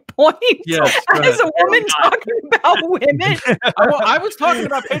finish my point? Yes. As a woman talking about women. I was talking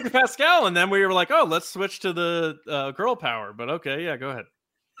about Pedro Pascal, and then we were like, oh, let's switch to the girl power. But okay, yeah, go ahead.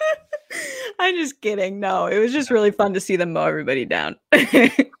 I'm just kidding. No, it was just really fun to see them mow everybody down.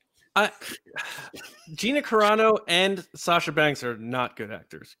 Gina Carano and Sasha Banks are not good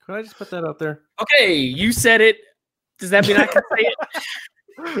actors. Could I just put that out there? Okay, you said it. Does that mean I can say it?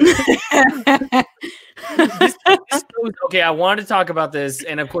 Okay, I wanted to talk about this,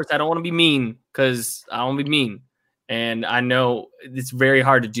 and of course I don't want to be mean, because I don't want to be mean, and I know it's very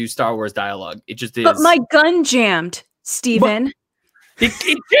hard to do Star Wars dialogue. It just is. But my gun jammed, Steven.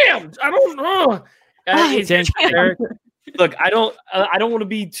 It jammed. I don't know. Look, I don't want to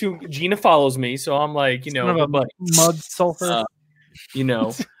be too. Gina follows me, so I'm like, you know, but mud sulfur, you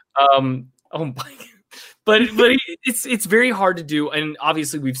know, oh my. But it's very hard to do, and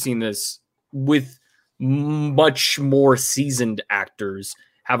obviously we've seen this with much more seasoned actors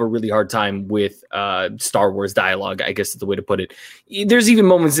have a really hard time with Star Wars dialogue, I guess is the way to put it. There's even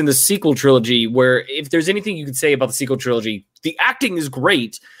moments in the sequel trilogy where, if there's anything you could say about the sequel trilogy, the acting is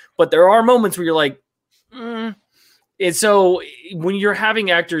great, but there are moments where you're like, And so when you're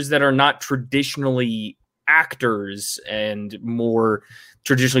having actors that are not traditionally actors and more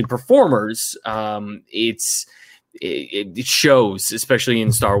traditionally performers, it shows, especially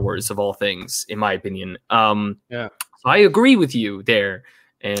in Star Wars of all things, in my opinion. So I agree with you there.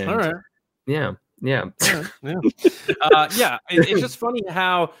 And all right. Yeah. It's just funny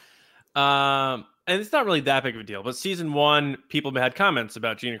how, and it's not really that big of a deal, but season 1, people had comments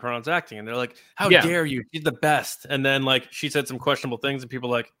about Gina Carano's acting, and they're like, "How dare you? She's the best." And then like she said some questionable things, and people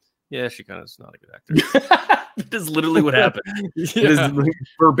were like, "Yeah, she kind of is not a good actor." That is literally what happened. It is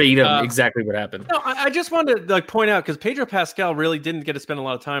verbatim exactly what happened. No, I just wanted to like point out, because Pedro Pascal really didn't get to spend a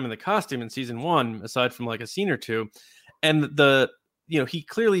lot of time in the costume in season 1, aside from like a scene or two. and he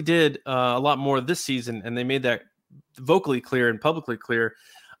clearly did a lot more this season, and they made that vocally clear and publicly clear.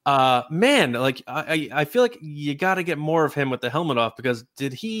 Man, like I feel like you got to get more of him with the helmet off, because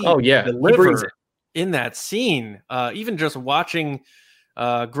did he deliver in that scene? Even just watching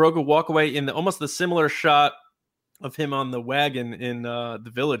Grogu walk away in almost the similar shot of him on the wagon in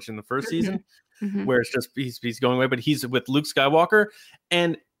the village in the first season, where it's just he's going away, but he's with Luke Skywalker.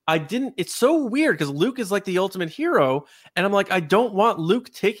 And it's so weird because Luke is like the ultimate hero, and I'm like, I don't want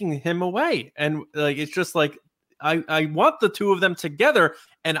Luke taking him away. And like, it's just like, I want the two of them together.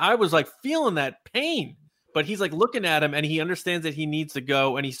 And I was like feeling that pain, but he's like looking at him and he understands that he needs to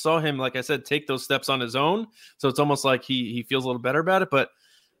go. And he saw him, like I said, take those steps on his own. So it's almost like he feels a little better about it, but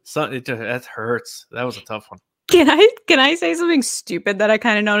that hurts. That was a tough one. Can I say something stupid that I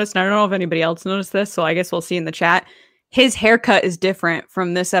kind of noticed? And I don't know if anybody else noticed this, so I guess we'll see in the chat. His haircut is different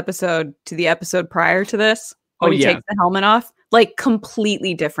from this episode to the episode prior to this. When he takes the helmet off, like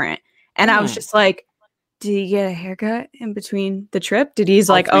completely different. And I was just like, did he get a haircut in between the trip? Did he's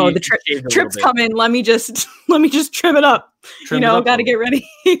like, oh, the trip's coming. Let me just trim it up. Got to get ready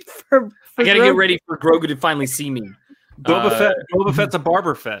for I got to get ready for Grogu to finally see me. Boba Fett's a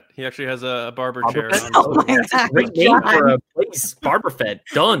barber Fett. He actually has a barber chair. Oh my God. Great name for a place. Barber Fett.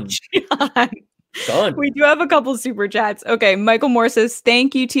 Done. Done. We do have a couple super chats. Okay, Michael Moore says,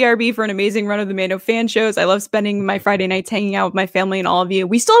 thank you, TRB, for an amazing run of the Mando fan shows. I love spending my Friday nights hanging out with my family and all of you.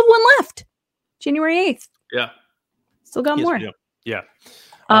 We still have one left. January 8th. Yeah. Still got more. Yeah.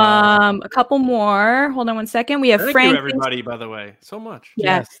 A couple more. Hold on one second. We have Thank Frank. You everybody, by the way, so much.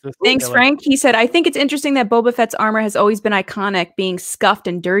 Yes. Thanks, Frank. He said, I think it's interesting that Boba Fett's armor has always been iconic, being scuffed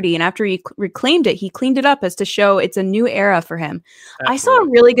and dirty. And after he reclaimed it, he cleaned it up as to show it's a new era for him. Absolutely. I saw a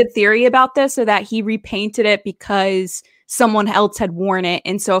really good theory about this, so that he repainted it because someone else had worn it.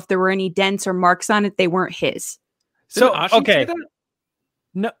 And so if there were any dents or marks on it, they weren't his. So, okay.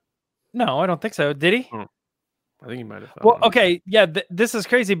 No, I don't think so. Did he? Oh. I think he might have. Well, okay, yeah, this is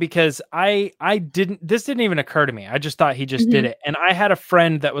crazy because this didn't even occur to me. I just thought he just did it, and I had a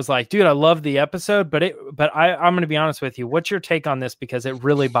friend that was like, "Dude, I love the episode, but I'm going to be honest with you. What's your take on this? Because it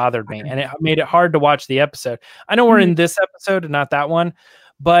really bothered me, and it made it hard to watch the episode. I know we're in this episode and not that one,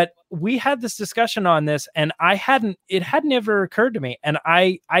 but we had this discussion on this, and it hadn't ever occurred to me, and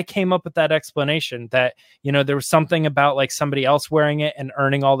I came up with that explanation that there was something about like somebody else wearing it and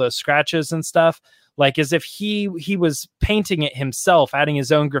earning all those scratches and stuff. Like as if he was painting it himself, adding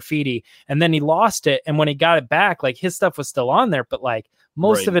his own graffiti, and then he lost it. And when he got it back, like his stuff was still on there, but like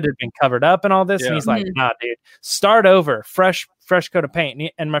most of it had been covered up and all this. Yeah. And he's like, nah, dude, start over, fresh coat of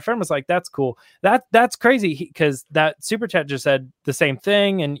paint. And my friend was like, that's cool. That's crazy because that super chat just said the same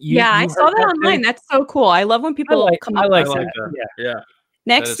thing. And I saw that online. Thing. That's so cool. I love when people come up with that. Yeah.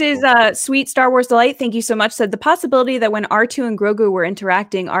 Next is Sweet Star Wars Delight. Thank you so much. Said the possibility that when R2 and Grogu were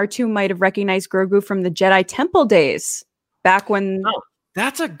interacting, R2 might have recognized Grogu from the Jedi Temple days back when. Oh,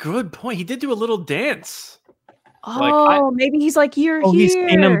 that's a good point. He did do a little dance. Oh, maybe he's like, you're here. He's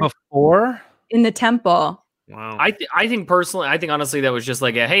seen him before in the temple. Wow. I think personally, honestly, that was just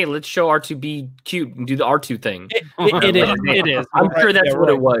like, hey, let's show R2 be cute and do the R2 thing. It is. I'm sure that's what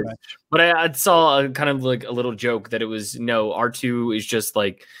it was. But I saw a kind of like a little joke that it was, R2 is just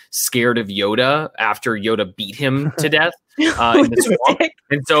like scared of Yoda after Yoda beat him to death in the swamp.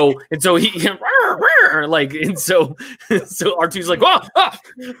 And so he like, and so R2's like,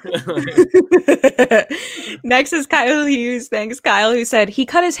 Next is Kyle Hughes. Thanks, Kyle, who said he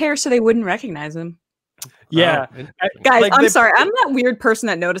cut his hair so they wouldn't recognize him. Yeah, guys, I'm sorry. I'm that weird person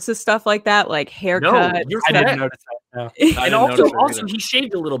that notices stuff like that, like haircut. No, I didn't notice that. No. And also, he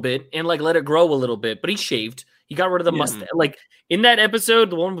shaved a little bit and like let it grow a little bit, but he shaved. He got rid of the mustache. Like in that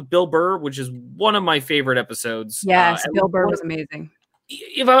episode, the one with Bill Burr, which is one of my favorite episodes. Yes, Bill Burr was amazing.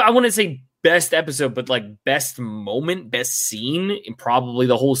 If I wouldn't say best episode, but like best moment, best scene in probably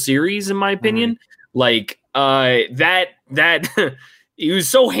the whole series, in my opinion. Like that. He was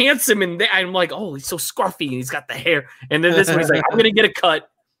so handsome, and I'm like, oh, he's so scruffy, and he's got the hair. And then this one, he's like, I'm gonna get a cut.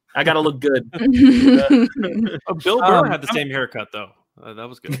 I gotta look good. Bill Burr had the same haircut, though. That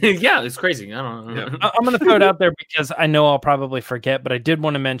was good. Yeah, it's crazy. I don't know. Yeah. I'm gonna throw it out there because I know I'll probably forget, but I did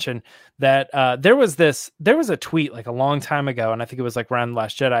want to mention that there was a tweet like a long time ago, and I think it was like around The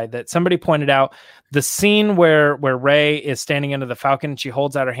Last Jedi, that somebody pointed out the scene where Rey is standing under the Falcon and she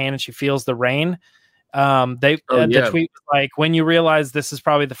holds out her hand and she feels the rain. The tweet was like, when you realize this is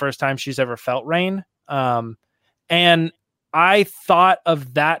probably the first time she's ever felt rain. And I thought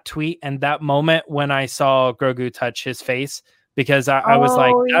of that tweet and that moment when I saw Grogu touch his face, because I was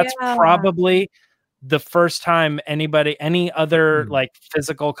like, that's probably the first time any other like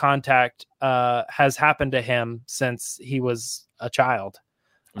physical contact has happened to him since he was a child.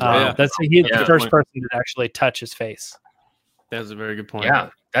 He's the first person to actually touch his face. That's a very good point. Yeah,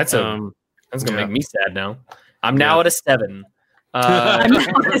 that's gonna make me sad now. I'm now at a 7.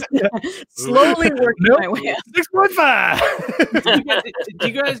 Slowly working my way up.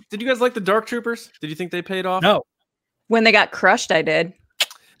 6.5. Did you guys like the Dark Troopers? Did you think they paid off? No. When they got crushed, I did.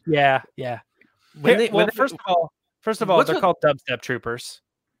 Yeah. First of all, they're called dubstep troopers.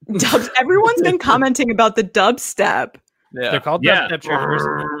 Everyone's been commenting about the dubstep. Yeah. They're called dubstep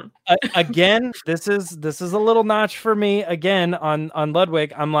troopers. Again, this is a little notch for me. Again, on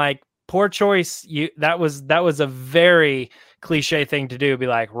Ludwig, I'm like, poor choice. That was a very cliche thing to do. Be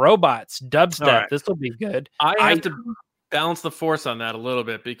like, robots, dubstep. Right. This will be good. I have to balance the force on that a little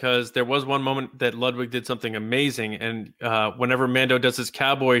bit, because there was one moment that Ludwig did something amazing, and whenever Mando does his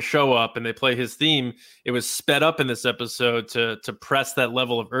cowboy show up and they play his theme, it was sped up in this episode to press that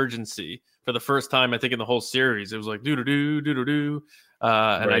level of urgency for the first time, I think, in the whole series. It was like do. And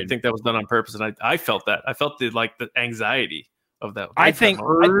I think that was done on purpose, and I felt that. I felt the anxiety of that. I've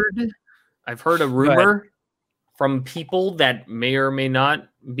heard a rumor from people that may or may not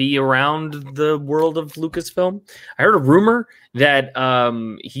be around the world of Lucasfilm. I heard a rumor that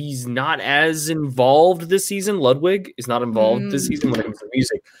he's not as involved this season. Ludwig is not involved this season when it comes to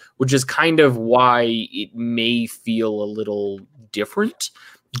music, which is kind of why it may feel a little different.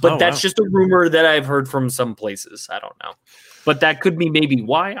 But that's just a rumor that I've heard from some places. I don't know. But that could be maybe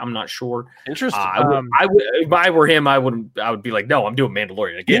why. I'm not sure. Interesting. I would, if I were him, I would be like, no, I'm doing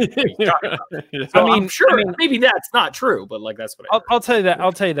Mandalorian again. So I'm sure maybe that's not true, but like that's what I'll tell you that.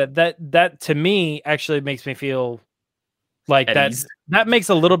 I'll tell you that to me actually makes me feel like that makes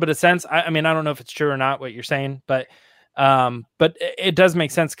a little bit of sense. I mean, I don't know if it's true or not what you're saying, but it does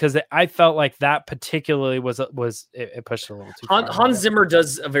make sense, because I felt like that particularly was it pushed a little too far. Hans Zimmer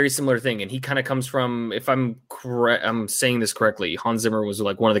does a very similar thing, and he kind of comes from, if I'm correct, I'm saying this correctly, Hans Zimmer was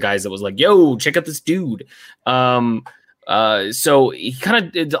like one of the guys that was like, yo, check out this dude. So he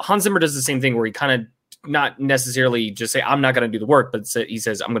Hans Zimmer does the same thing, where he kind of not necessarily just say, I'm not going to do the work, but he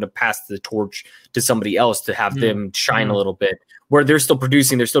says, I'm going to pass the torch to somebody else to have them shine a little bit, where they're still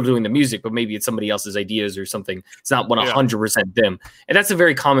producing, they're still doing the music, but maybe it's somebody else's ideas or something. It's not 100% them. And that's a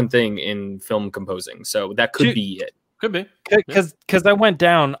very common thing in film composing. So that could be it. Could be. Because I went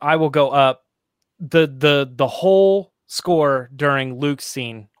down, I will go up. The whole score during Luke's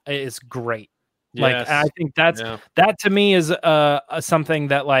scene is great. Yes. Like, I think that to me is something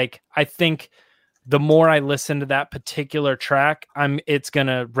that, like, I think the more I listen to that particular track, it's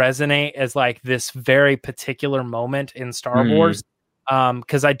gonna resonate as like this very particular moment in Star Wars.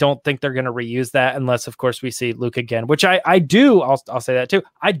 Because I don't think they're gonna reuse that unless, of course, we see Luke again, which I do. I'll say that too.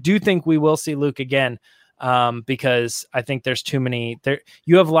 I do think we will see Luke again, because I think there's too many.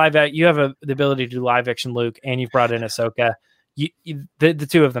 You have the ability to do live action Luke, and you've brought in Ahsoka. The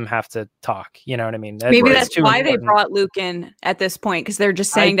two of them have to talk. You know what I mean? Maybe that's why they brought Luke in at this point, because they're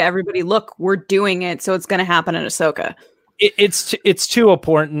just saying to everybody, "Look, we're doing it, so it's going to happen in Ahsoka." It's too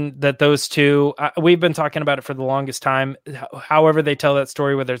important that those two. We've been talking about it for the longest time. However, they tell that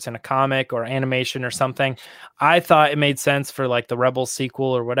story, whether it's in a comic or animation or something, I thought it made sense for like the Rebels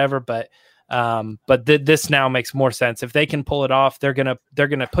sequel or whatever. But this now makes more sense. If they can pull it off, they're gonna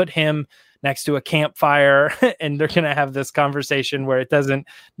put him next to a campfire, and they're going to have this conversation where it doesn't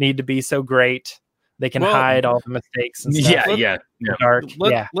need to be so great. They can hide all the mistakes and stuff.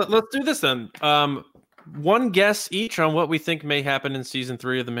 Let's do this then. One guess each on what we think may happen in season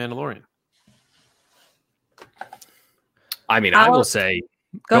 3 of The Mandalorian. I mean, I will say,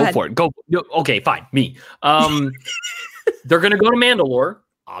 go for it. Go. Okay, fine. Me. They're going to go to Mandalore,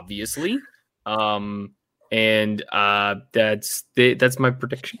 obviously. And that's my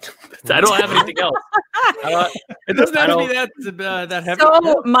prediction. I don't have anything else. It doesn't have to be that heavy.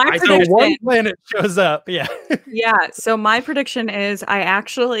 So my prediction, one planet shows up. Yeah. So my prediction is, I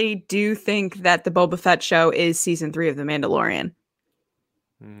actually do think that the Boba Fett show is season 3 of The Mandalorian.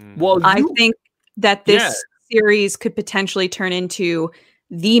 Well, I think that this series could potentially turn into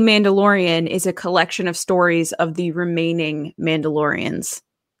The Mandalorian is a collection of stories of the remaining Mandalorians.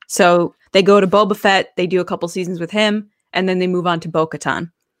 So they go to Boba Fett, they do a couple seasons with him, and then they move on to Bo-Katan.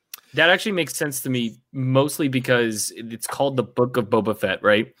 That actually makes sense to me, mostly because it's called the Book of Boba Fett,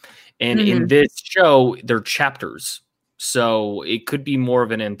 right? And in this show, they're chapters. So it could be more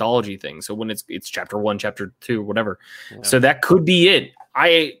of an anthology thing. So when it's chapter 1, chapter 2, whatever. Yeah. So that could be it.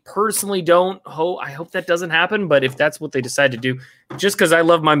 I personally I hope that doesn't happen, but if that's what they decide to do, just because I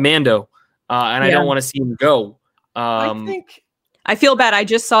love my Mando, and I don't want to see him go. I feel bad. I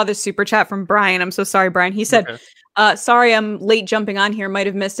just saw this super chat from Brian. I'm so sorry, Brian. He said, sorry, I'm late jumping on here. Might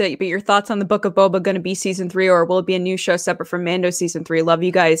have missed it, but your thoughts on the Book of Boba going to be season 3, or will it be a new show separate from Mando season 3? Love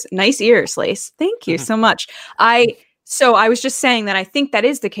you guys. Nice ears, Lace. Thank you so much. So I was just saying that I think that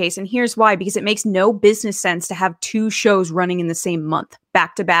is the case, and here's why: because it makes no business sense to have 2 shows running in the same month,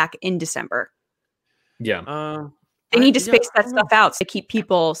 back to back in December. Yeah, they need to space that stuff out to keep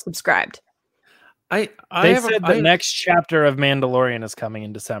people subscribed. They said the next chapter of Mandalorian is coming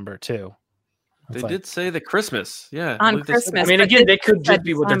in December too. They did say the Christmas, on Christmas. I mean, again, they could just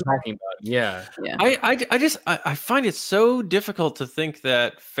be what they're talking about. Yeah. I find it so difficult to think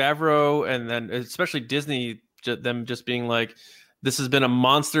that Favreau and then especially Disney, them just being like, this has been a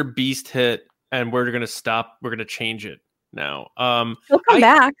monster beast hit, and we're going to stop. We're going to change it now. He'll come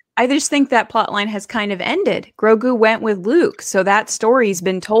back. I just think that plot line has kind of ended. Grogu went with Luke, so that story's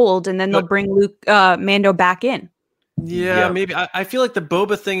been told, and then they'll bring Mando back in. Yeah, maybe. I feel like the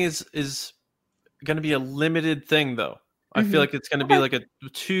Boba thing is going to be a limited thing, though. I feel like it's going to be like a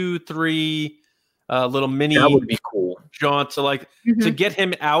 2-3 little mini. That would be cool. Jaunt to to get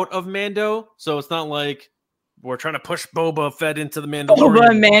him out of Mando, so it's not like we're trying to push Boba Fett into the Mandalorian. Boba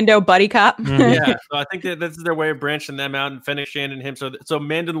and Mando buddy cop. Yeah, so I think that this is their way of branching them out and Fennec Shand and him, so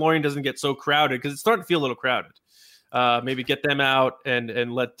Mandalorian doesn't get so crowded, because it's starting to feel a little crowded. Maybe get them out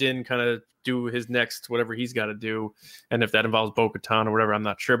and let Din kind of do his next whatever he's got to do, and if that involves Bo-Katan or whatever, I'm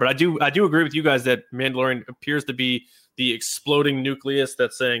not sure. But I do agree with you guys that Mandalorian appears to be the exploding nucleus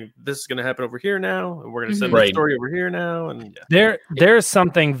that's saying this is going to happen over here now, and we're going to send the story over here now. And there's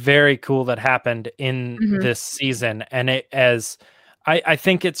something very cool that happened in this season, and I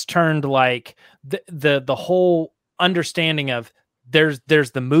think it's turned like the whole understanding of there's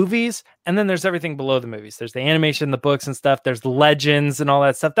the movies, and then there's everything below the movies. There's the animation, the books and stuff. There's the legends and all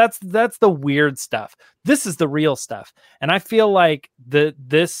that stuff. That's the weird stuff. This is the real stuff. And I feel like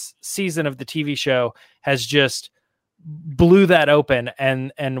this season of the TV show has just blew that open,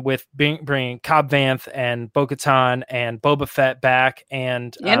 and with bringing Cobb Vanth and Bo-Katan and Boba Fett back,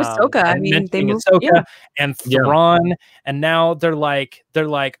 and Ahsoka. I mean, they moved Ahsoka and Thrawn, and now they're like,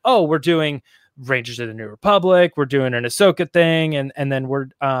 oh, we're doing Rangers of the New Republic, we're doing an Ahsoka thing, and then we're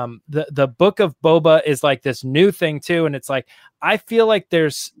the Book of Boba is like this new thing too, and it's like I feel like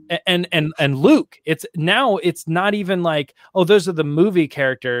there's and Luke, it's not even like, oh, those are the movie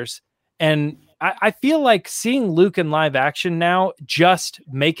characters, and I feel like seeing Luke in live action now just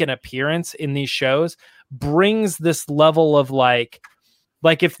make an appearance in these shows brings this level of like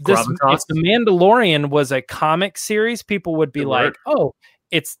if the Mandalorian was a comic series, people would be like, oh,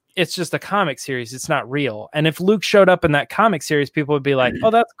 it's just a comic series, it's not real. And if Luke showed up in that comic series, people would be like, oh,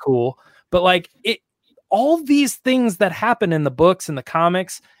 that's cool. But like all these things that happen in the books and the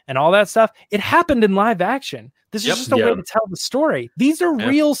comics and all that stuff, it happened in live action. This is just a way to tell the story. These are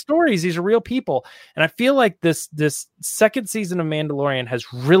real stories. These are real people. And I feel like this second season of Mandalorian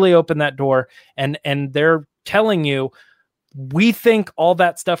has really opened that door, and they're telling you, we think all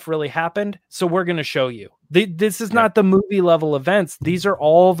that stuff really happened, so we're going to show you. This is not the movie level events. These are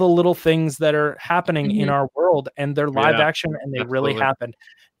all the little things that are happening in our world, and they're live action, and they really happened.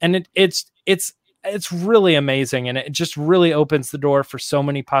 And it's really amazing, and it just really opens the door for so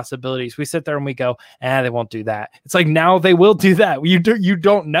many possibilities. We sit there and we go, they won't do that. It's like, now they will do that. You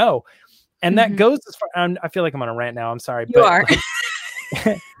don't know. And that goes as far, I feel like I'm on a rant now. I'm sorry. You are.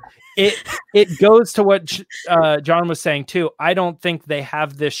 It goes to what John was saying too. I don't think they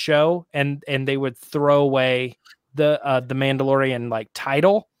have this show and they would throw away the Mandalorian like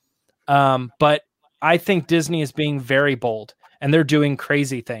title. But I think Disney is being very bold, and they're doing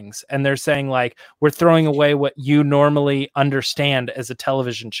crazy things, and they're saying like, we're throwing away what you normally understand as a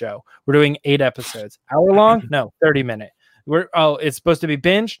television show. We're doing 8 episodes, hour long? No, 30-minute. It's supposed to be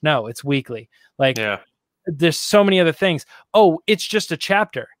binge? No, it's weekly. Like, there's so many other things. Oh, it's just a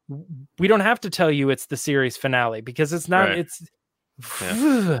chapter. We don't have to tell you it's the series finale, because it's not. It's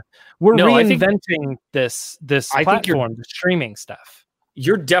we're reinventing this platform, the streaming stuff.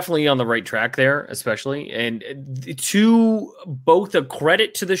 You're definitely on the right track there, especially, and to both a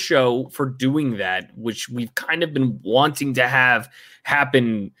credit to the show for doing that, which we've kind of been wanting to have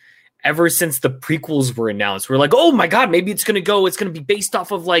happen ever since the prequels were announced. We're like, oh my God, maybe it's going to be based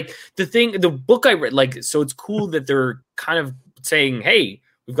off of like the book I read. Like, so it's cool that they're kind of saying, hey,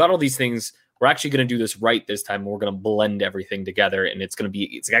 we've got all these things. We're actually going to do this right this time. We're going to blend everything together, and it's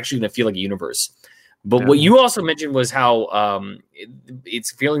actually going to feel like a universe. But what you also mentioned was how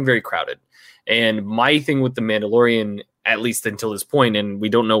it's feeling very crowded. And my thing with The Mandalorian, at least until this point, and we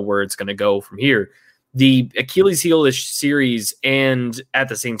don't know where it's going to go from here, the Achilles heel-ish series, and at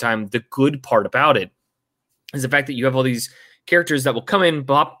the same time, the good part about it is the fact that you have all these characters that will come in,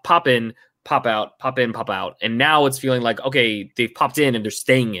 pop in, pop out, pop in, pop out. And now it's feeling like, okay, they've popped in and they're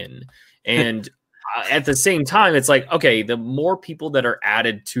staying in. And at the same time, it's like, okay, the more people that are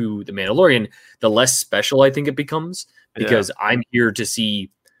added to The Mandalorian, the less special I think it becomes, because I'm here to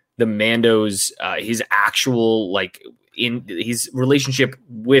see the Mando's, his actual, like, in his relationship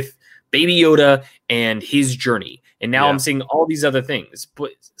with Baby Yoda and his journey. And now I'm seeing all these other things.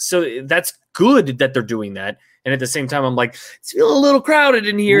 But so that's good that they're doing that. And at the same time, I'm like, it's feeling a little crowded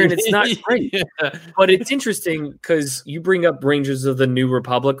in here and it's not great. But it's interesting because you bring up Rangers of the New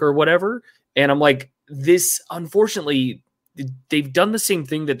Republic or whatever. And I'm like, this, unfortunately, they've done the same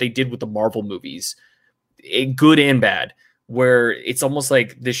thing that they did with the Marvel movies, good and bad, where it's almost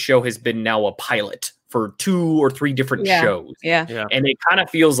like this show has been now a pilot for 2 or 3 different shows. Yeah. And it kind of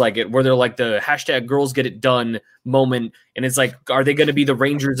feels like it, where they're like the hashtag girls get it done moment. And it's like, are they going to be the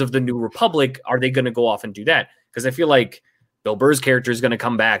Rangers of the New Republic? Are they going to go off and do that? Because I feel like Bill Burr's character is going to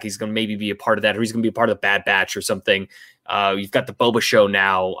come back. He's going to maybe be a part of that, or he's going to be a part of the Bad Batch or something. You've got the Boba show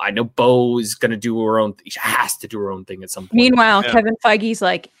now. I know Bo is going to do her own. She has to do her own thing at some point. Meanwhile, Kevin Feige's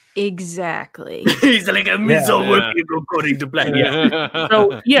like, exactly. He's like, I'm so working according to plan.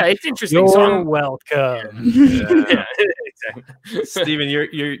 So it's interesting. You're welcome. Exactly. Steven,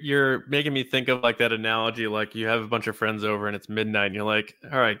 you're making me think of like that analogy, like you have a bunch of friends over and it's midnight and you're like,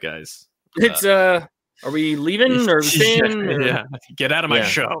 all right, guys. It's are we leaving or staying? Yeah. Get out of my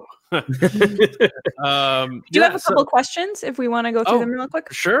show. Do you have a couple questions if we want to go through them real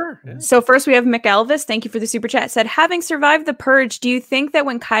quick? Sure. Yeah. So first we have McElvis. Thank you for the super chat. Said, having survived the purge, do you think that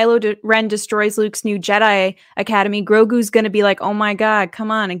when Kylo Ren destroys Luke's new Jedi Academy, Grogu's going to be like, oh my God,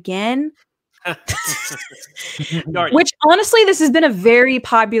 come on again? Which honestly, this has been a very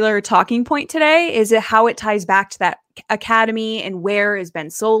popular talking point today, is it how it ties back to that academy and where is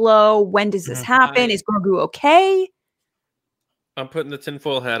Ben Solo? When does this happen? Is Grogu okay? I'm putting the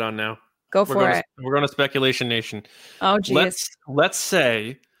tinfoil hat on now. Go for it. We're going to Speculation Nation. Oh, geez. Let's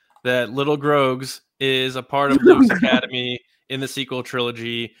say that Little Grogs is a part of Luke's academy in the sequel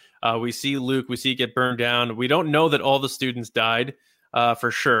trilogy. We see Luke, we see it get burned down. We don't know that all the students died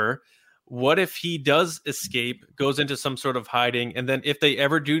for sure. What if he does escape, goes into some sort of hiding, and then if they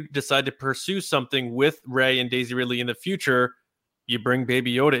ever do decide to pursue something with Rey and Daisy Ridley in the future, you bring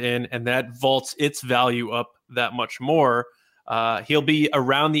Baby Yoda in, and that vaults its value up that much more. He'll be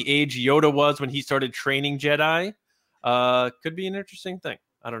around the age Yoda was when he started training Jedi. Could be an interesting thing.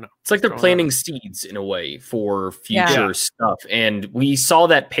 I don't know. It's like they're planting seeds in a way for future stuff. And we saw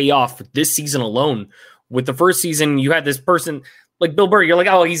that pay off this season alone. With the first season, you had this person like Bill Burr. You're like,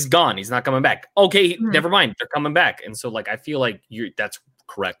 oh, he's gone. He's not coming back. Okay, never mind. They're coming back. And so like, I feel like that's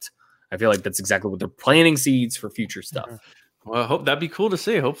correct. I feel like that's exactly what they're planting seeds for future stuff. Well, I hope that'd be cool to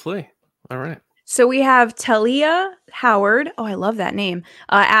see. Hopefully. All right. So we have Talia Howard. Oh, I love that name.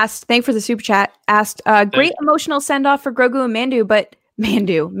 Asked, thank for the super chat. Asked, great emotional send off for Grogu and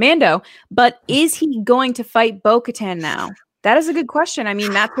Mando. But is he going to fight Bo-Katan now? That is a good question. I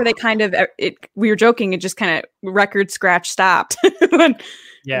mean, that's where they kind of we were joking. It just kind of record scratch stopped.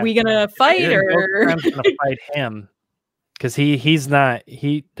 We gonna fight or I'm gonna fight him because he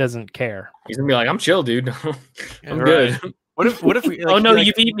doesn't care. He's gonna be like, I'm chill, dude. I'm good. What if we? Like, oh no,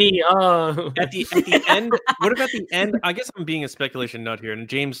 you beat me. At the end. What if at the end? I guess I'm being a speculation nut here, and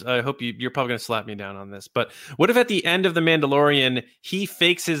James, I hope you're probably gonna slap me down on this. But what if at the end of the Mandalorian, he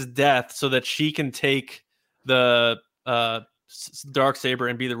fakes his death so that she can take the Darksaber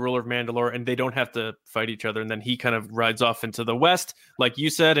and be the ruler of Mandalore, and they don't have to fight each other, and then he kind of rides off into the west, like you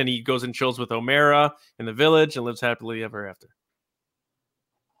said, and he goes and chills with Omera in the village and lives happily ever after.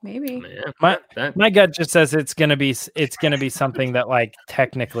 Maybe. My gut just says it's gonna be something that like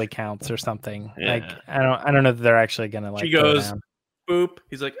technically counts or something. Yeah. Like I don't know that they're actually gonna like. She goes boop.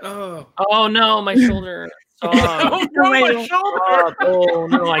 He's like, oh no, my shoulder. Oh, my shoulder. Oh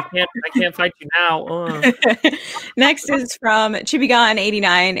no, I can't fight you now. Next is from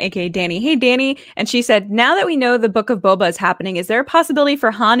Chibigan89, aka Danny. Hey Danny, and she said, now that we know the Book of Boba is happening, is there a possibility for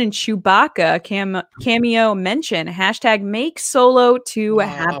Han and Chewbacca cameo mention? # make Solo 2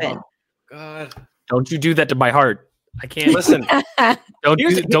 happen. God, don't you do that to my heart. I can't listen.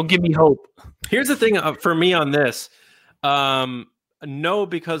 Don't give me hope. Here's the thing for me on this. No,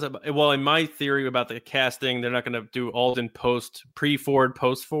 because in my theory about the casting, they're not going to do Alden pre-Ford,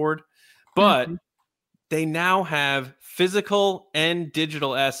 post-Ford, but they now have physical and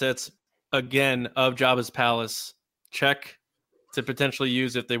digital assets again of Jabba's palace. Check to potentially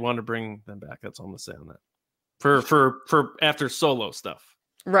use if they want to bring them back. That's all I'm going to say on that. For after Solo stuff.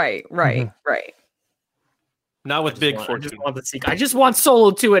 Right. Not with Big Fortune. I just want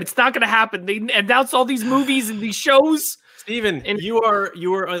Solo to it. It's not going to happen. They announce all these movies and these shows. Steven, you're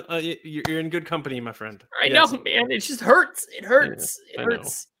in good company, my friend. I know, man. It just hurts. It hurts. Yeah, it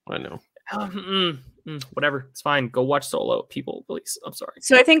hurts. I know. Whatever. It's fine. Go watch Solo, people, please. I'm sorry.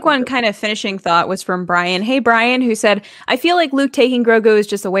 So I think one kind of finishing thought was from Brian. Hey, Brian, who said, I feel like Luke taking Grogu is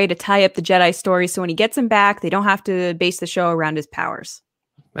just a way to tie up the Jedi story. So when he gets him back, they don't have to base the show around his powers.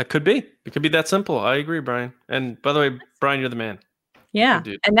 That could be. It could be that simple. I agree, Brian. And by the way, Brian, you're the man. Yeah.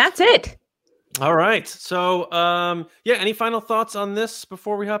 And that's it. All right. So, any final thoughts on this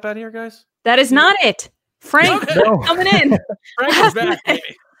before we hop out of here, guys? That is not it. Frank, coming in. Frank is back, baby.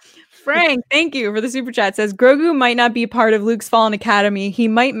 Frank, thank you for the super chat. Says Grogu might not be part of Luke's Fallen Academy. He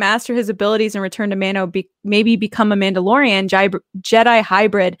might master his abilities and return to Mando, maybe become a Mandalorian, Jedi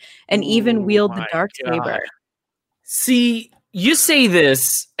hybrid, and even wield the dark saber. See, you say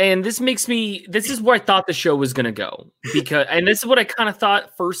this, and this is where I thought the show was going to go. And this is what I kind of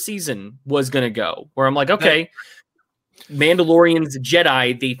thought first season was going to go, where I'm like, okay, Mandalorians,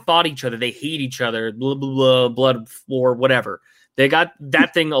 Jedi, they fought each other, they hate each other, blah, blah, blah, blood war, whatever. They got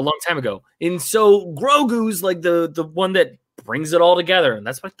that thing a long time ago. And so Grogu's like the one that brings it all together. And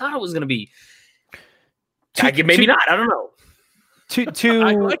that's what I thought it was going to be. Maybe not. I don't know.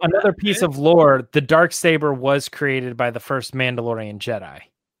 To another piece of lore, the Darksaber was created by the first Mandalorian Jedi.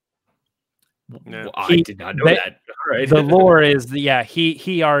 No. I did not know that. All right. The lore is,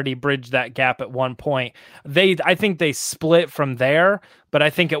 he already bridged that gap at one point. I think they split from there, but I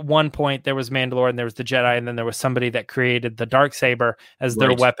think at one point there was Mandalorian, there was the Jedi, and then there was somebody that created the Darksaber as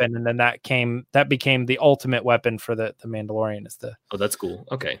their weapon, and then that became the ultimate weapon for the Mandalorian. Oh, that's cool.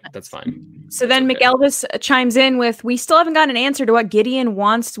 Okay, that's fine. So then McElvis chimes in with, we still haven't got an answer to what Gideon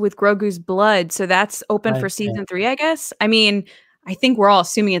wants with Grogu's blood, so that's open for season 3, I guess. I mean, I think we're all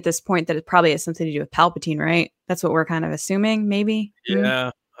assuming at this point that it probably has something to do with Palpatine, right? That's what we're kind of assuming, maybe. Yeah.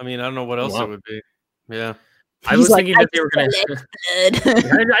 I mean, I don't know what else it would be. Yeah. I was thinking that they were going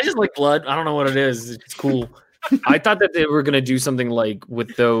to... I just like blood. I don't know what it is. It's cool. I thought that they were going to do something like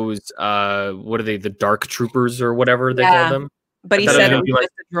with those, what are they, the Dark Troopers or whatever they call them? But he said it was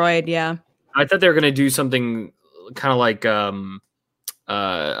a droid, yeah. I thought they were going to do something kind of like... a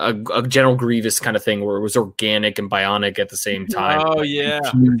General Grievous kind of thing where it was organic and bionic at the same time. Oh yeah.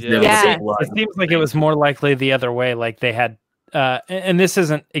 It seems like it was more likely the other way. Like they had, and this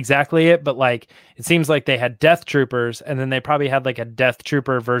isn't exactly it, but like it seems like they had Death Troopers, and then they probably had like a Death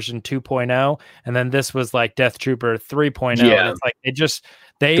Trooper version 2.0, and then this was like Death Trooper 3.0. And it's like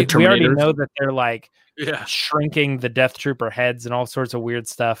we already know that they're like shrinking the Death Trooper heads and all sorts of weird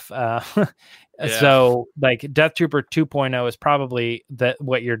stuff. So like Death Trooper 2.0 is probably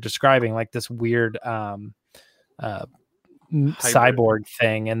what you're describing, like this weird cyborg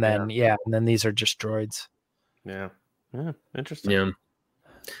thing, and then and then these are just droids. Interesting.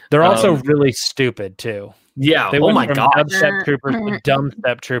 They're also really stupid too. They went my from god, dubstep troopers to dumb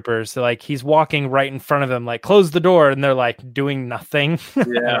step troopers. So like he's walking right in front of him, like close the door, and they're like doing nothing. I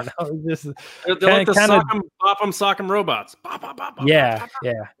don't know. They're like the sock 'em robots. Bop, bop, bop, yeah.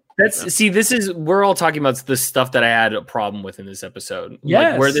 We're all talking about the stuff that I had a problem with in this episode.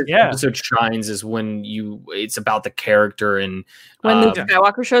 Where this episode shines is when it's about the character and when Luke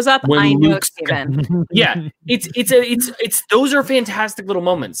Skywalker shows up. I know Steven. It's those are fantastic little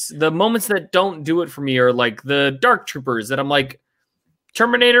moments. The moments that don't do it for me are like the Dark Troopers that I'm like,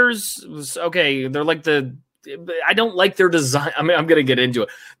 Terminators was okay. They're like I don't like their design. I mean, I'm gonna get into it.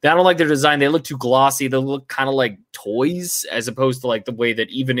 I don't like their design. They look too glossy. They look kind of like toys, as opposed to like the way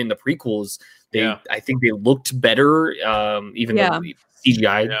that even in the prequels, I think they looked better. Even though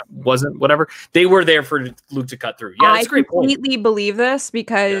CGI wasn't whatever. They were there for Luke to cut through. Yeah, that's a great point. I completely believe this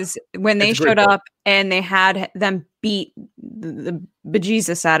because when they showed up and they had them beat the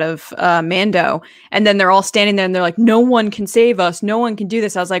bejesus out of Mando, and then they're all standing there and they're like, no one can save us, no one can do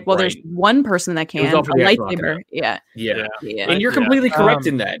this. I was like, well, there's one person that can, a lightsaber. Yeah. And you're completely correct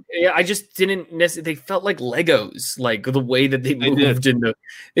in that. I just didn't necessarily, they felt like Legos, like the way that they moved and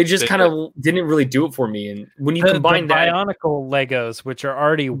they just kind of didn't really do it for me. And when you combine the that Bionicle Legos, which are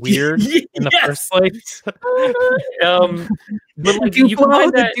already weird in the first place. But like you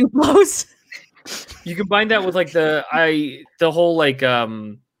combine that you combine that with like the whole like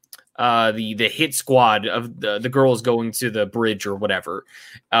the hit squad of the girls going to the bridge or whatever,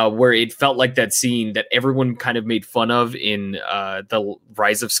 where it felt like that scene that everyone kind of made fun of in the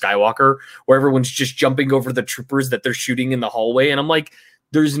Rise of Skywalker, where everyone's just jumping over the troopers that they're shooting in the hallway, and I'm like,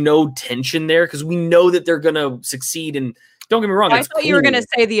 there's no tension there because we know that they're gonna succeed. And don't get me wrong, I thought you were gonna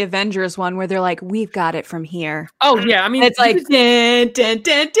say the Avengers one where they're like, we've got it from here. Oh yeah, I mean it's like dun, dun,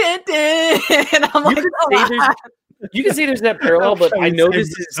 dun, dun, dun. And I'm like, You can see there's that parallel, but I know this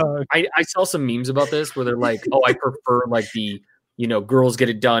is. I saw some memes about this where they're like, "Oh, I prefer like the girls get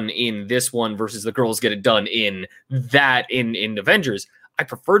it done in this one versus the girls get it done in that in Avengers." I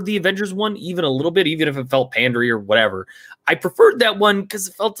preferred the Avengers one even a little bit, even if it felt pandery or whatever. I preferred that one because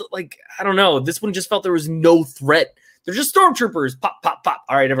it felt like, I don't know, this one just felt there was no threat. They're just stormtroopers. Pop, pop, pop.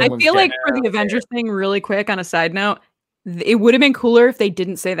 All right, everyone. I feel like for the Avengers thing, really quick on a side note, it would have been cooler if they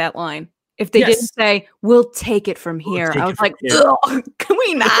didn't say that line. If they didn't say, "We'll take it from here." I was like, can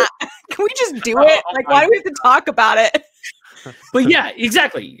we not? Can we just do it? Like, why do we have to talk about it? But yeah,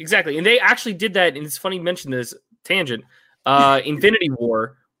 exactly. And they actually did that. And it's funny you mentioned this tangent. Infinity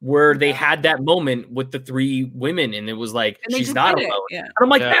War, where they had that moment with the 3 women, and it was like, she's not alone. And I'm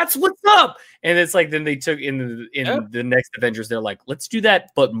like, that's what's up. And it's like, then they took in the next Avengers, they're like, let's do that,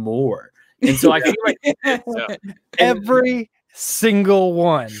 but more. And so I feel like every single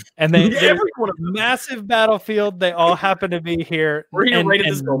one, and they're a massive battlefield. They all happen to be here. We're here right at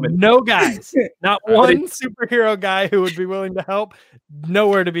this moment. No guys, not one superhero guy who would be willing to help.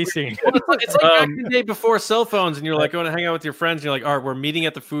 Nowhere to be seen. It's like back in the day before cell phones, and you're like going to hang out with your friends. And you're like, all right, we're meeting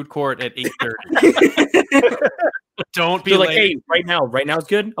at the food court at 8:30. Don't be like, hey, right now is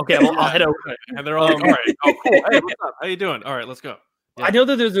good. Okay, I'll head over. And they're all like, all right, oh cool. Hey, what's up? How you doing? All right, let's go. Yeah. I know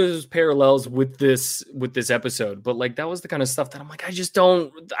that there's parallels with this episode, but like that was the kind of stuff that I'm like, I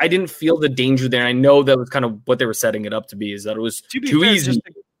didn't feel the danger there. I know that was kind of what they were setting it up to be, is that it was too easy. Just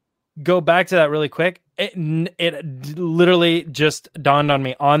to go back to that really quick. It literally just dawned on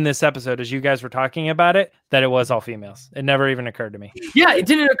me on this episode as you guys were talking about it that it was all females. It never even occurred to me. Yeah, it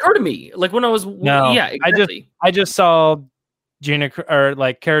didn't occur to me. Like when I was exactly. I just saw Gina or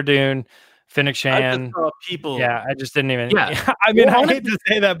like Cara Dune, Fennec Shan, people. Yeah, I just didn't even. Yeah. I mean, I hate to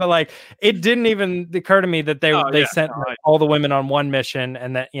say that, but like, it didn't even occur to me that they sent all the women on one mission,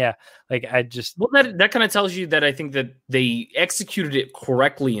 and that like I just. Well, that kind of tells you that I think that they executed it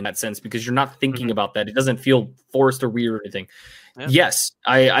correctly in that sense, because you're not thinking about that. It doesn't feel forced or weird or anything. Yeah. Yes,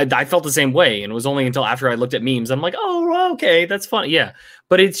 I felt the same way, and it was only until after I looked at memes, I'm like, oh, okay, that's fun. Yeah,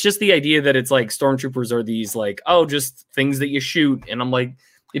 but it's just the idea that it's like stormtroopers are these like, just things that you shoot, and I'm like.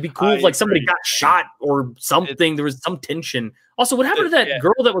 It'd be cool if like somebody got shot or something. There was some tension. Also, what happened to that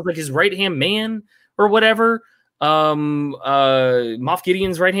girl that was like his right-hand man or whatever? Moff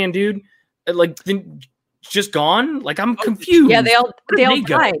Gideon's right-hand dude. Like just gone? Like I'm confused. Yeah, they all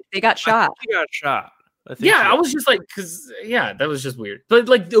died. They got shot. He got shot. I was just like, that was just weird. But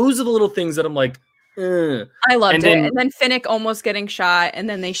like those are the little things that I'm like, I loved it. And then Finnick almost getting shot, and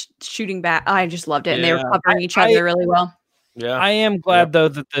then they shooting back. I just loved it. And they were covering each other really well. Yeah, I am glad though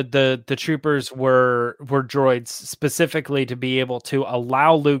that the troopers were droids specifically to be able to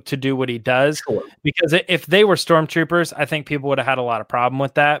allow Luke to do what he does. Sure. Because if they were stormtroopers, I think people would have had a lot of problem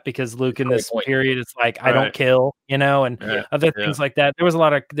with that, because Luke in this period is like, I don't kill, and other things like that.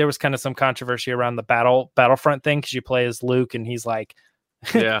 There was kind of some controversy around the battlefront thing, because you play as Luke and he's like,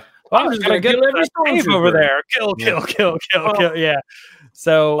 well, I'm just gonna get every stormtrooper over there, kill. Yeah.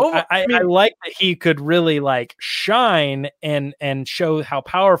 So I like that he could really like shine and show how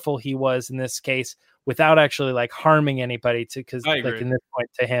powerful he was in this case without actually like harming anybody, because like in this point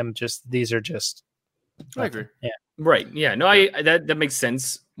to him, just these are just. I agree. Yeah. Right. Yeah. No, that makes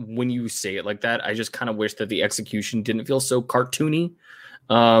sense when you say it like that. I just kind of wish that the execution didn't feel so cartoony.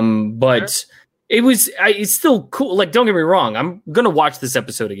 But it's still cool. Like, don't get me wrong. I'm going to watch this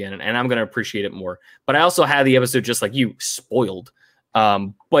episode again and I'm going to appreciate it more. But I also had the episode, just like you, spoiled.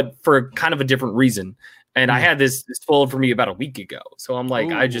 But for kind of a different reason. And I had this spoiled for me about a week ago. So I'm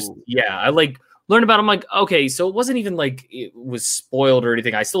like, I like learned about it. I'm like, okay, so it wasn't even like it was spoiled or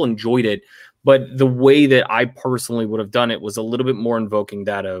anything. I still enjoyed it. But the way that I personally would have done it was a little bit more invoking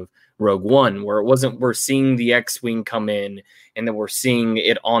that of Rogue One, where it wasn't, we're seeing the X-Wing come in and then we're seeing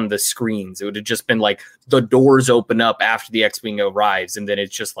it on the screens. It would have just been like the doors open up after the X-Wing arrives. And then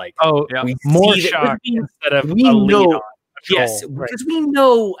it's just like, more shock instead of we know. Yes, because we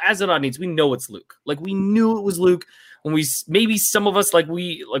know as an audience, we know it's Luke. Like we knew it was Luke when maybe some of us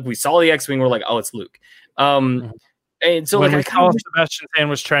we saw the X-Wing, we're like, oh, it's Luke. And so when we saw Sebastian Stan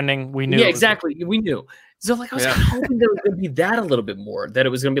was trending, we knew. Yeah, exactly. We knew. So like I was hoping there was going to be that a little bit more. That it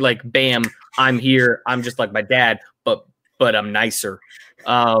was going to be like, bam, I'm here. I'm just like my dad, but I'm nicer. It's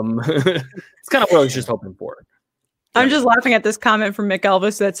kind of what I was just hoping for. I'm just laughing at this comment from Mick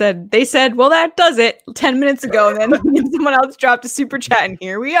Elvis that they said, well, that does it 10 minutes ago. And then someone else dropped a super chat, and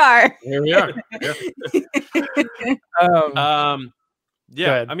here we are. Here we are.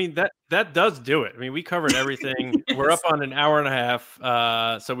 Yeah, I mean that does do it. I mean, we covered everything. We're up on an hour and a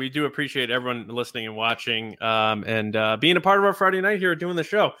half, so we do appreciate everyone listening and watching, and being a part of our Friday night here doing the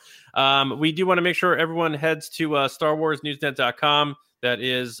show. We do want to make sure everyone heads to StarWarsNewsNet.com. That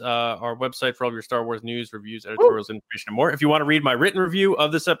is our website for all of your Star Wars news, reviews, editorials, information, and more. If you want to read my written review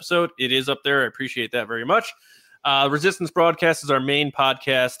of this episode, it is up there. I appreciate that very much. Resistance Broadcast is our main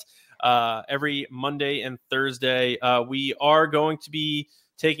podcast. Every Monday and Thursday. We are going to be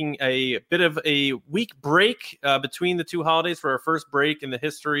taking a bit of a week break between the two holidays for our first break in the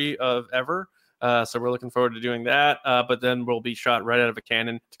history of ever. So we're looking forward to doing that. But then we'll be shot right out of a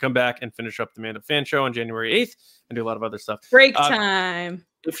cannon to come back and finish up the Mando Fan Show on January 8th and do a lot of other stuff. Break time.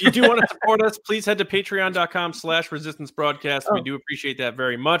 If you do want to support us, please head to patreon.com/resistance broadcast. We do appreciate that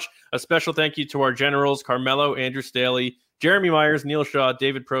very much. A special thank you to our generals, Carmelo, Andrew Staley, Jeremy Myers, Neil Shaw,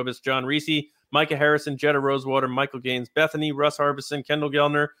 David Probus, John Reese, Micah Harrison, Jetta Rosewater, Michael Gaines, Bethany, Russ Harbison, Kendall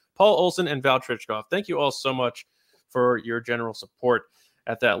Gellner, Paul Olson, and Val Trichkoff. Thank you all so much for your general support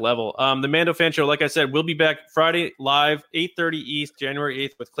at that level. The Mando Fan Show, like I said, we'll be back Friday live, 8:30 East, January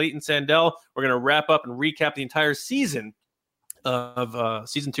 8th with Clayton Sandell. We're going to wrap up and recap the entire season of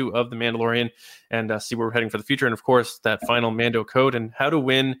season 2 of The Mandalorian and see where we're heading for the future. And, of course, that final Mando Code and how to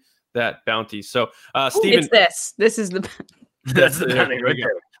win that bounty. So, Stephen, this is the that's the bounty right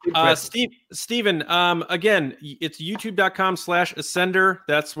there. Stephen, again, it's youtube.com/ascender.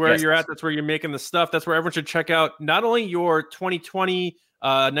 That's where you're at. That's where you're making the stuff. That's where everyone should check out not only your 2020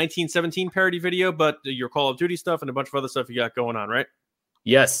 1917 parody video, but your Call of Duty stuff and a bunch of other stuff you got going on, right?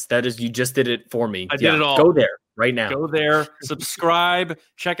 Yes, that is. You just did it for me. I did it all. Go there right now. Go there. Subscribe.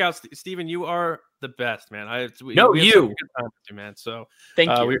 Check out Stephen. You are the best, man. We you. Good time with you, man. So thank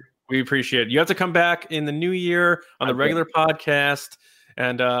you. We appreciate it. You have to come back in the new year on the regular podcast,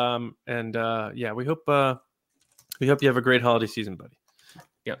 and yeah, we hope you have a great holiday season, buddy.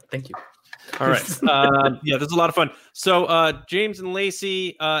 Yeah, thank you. All right. Yeah, this is a lot of fun. So, James and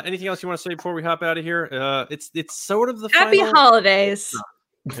Lacey, anything else you want to say before we hop out of here? It's sort of the happy final holidays.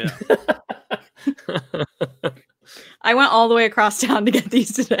 Yeah. I went all the way across town to get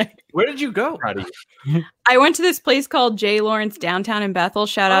these today. Where did you go? Proud of you. I went to this place called J. Lawrence downtown in Bethel.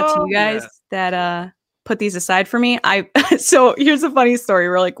 Shout out to you guys that put these aside for me. So here's a funny story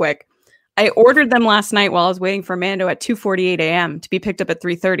really quick. I ordered them last night while I was waiting for Mando at 2:48 a.m. to be picked up at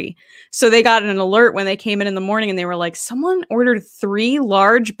 3:30. So they got an alert when they came in the morning and they were like, someone ordered 3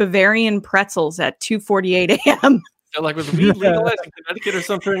 large Bavarian pretzels at 2:48 a.m. So, like, was weed legalized in Connecticut or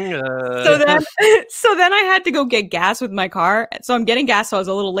something? So then I had to go get gas with my car. So I'm getting gas, so I was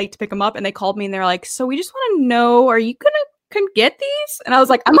a little late to pick them up. And they called me and they're like, so we just want to know, are you going to come get these? And I was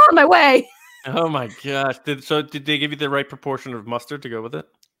like, I'm on my way. Oh, my gosh. Did they give you the right proportion of mustard to go with it?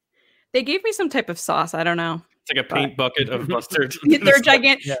 They gave me some type of sauce. I don't know. It's like a paint bucket of mustard. They're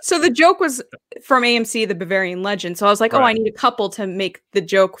gigantic. Yeah. So the joke was from AMC, the Bavarian Legend. So I was like, I need a couple to make the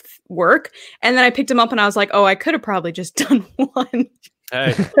joke work. And then I picked them up and I was like, I could have probably just done one.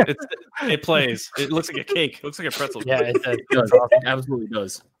 Hey, it plays. It looks like a cake. It looks like a pretzel. Yeah, it does. It absolutely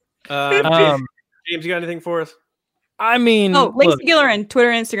does. James, you got anything for us? I mean, Lacey Gillerin, Twitter,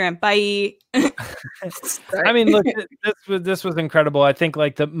 Instagram. Bye. I mean, look, this was incredible. I think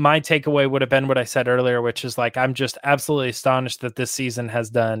like my takeaway would have been what I said earlier, which is like I'm just absolutely astonished that this season has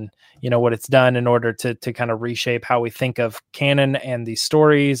done, what it's done in order to kind of reshape how we think of canon and these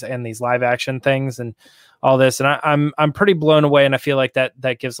stories and these live action things and all this. And I'm pretty blown away, and I feel like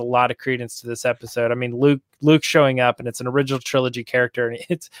that gives a lot of credence to this episode. I mean, Luke showing up, and it's an original trilogy character, and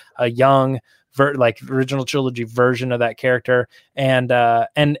it's a young original trilogy version of that character, and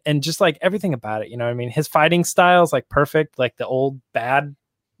just like everything about it, I mean, his fighting style is like perfect, like the old bad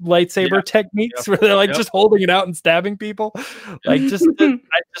lightsaber techniques where they're like just holding it out and stabbing people, like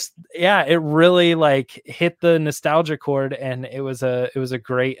it really like hit the nostalgia chord, and it was a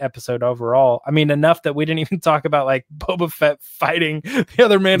great episode overall. I mean, enough that we didn't even talk about like Boba Fett fighting the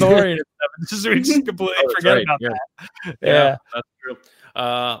other Mandalorian and stuff. We just completely forget about that. Yeah, that's true.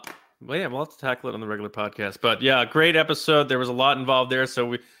 Well, yeah, we'll have to tackle it on the regular podcast. But yeah, great episode. There was a lot involved there. So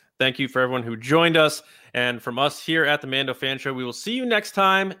we thank you for everyone who joined us. And from us here at the Mando Fan Show, we will see you next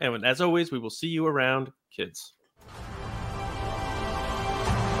time. And as always, we will see you around, kids.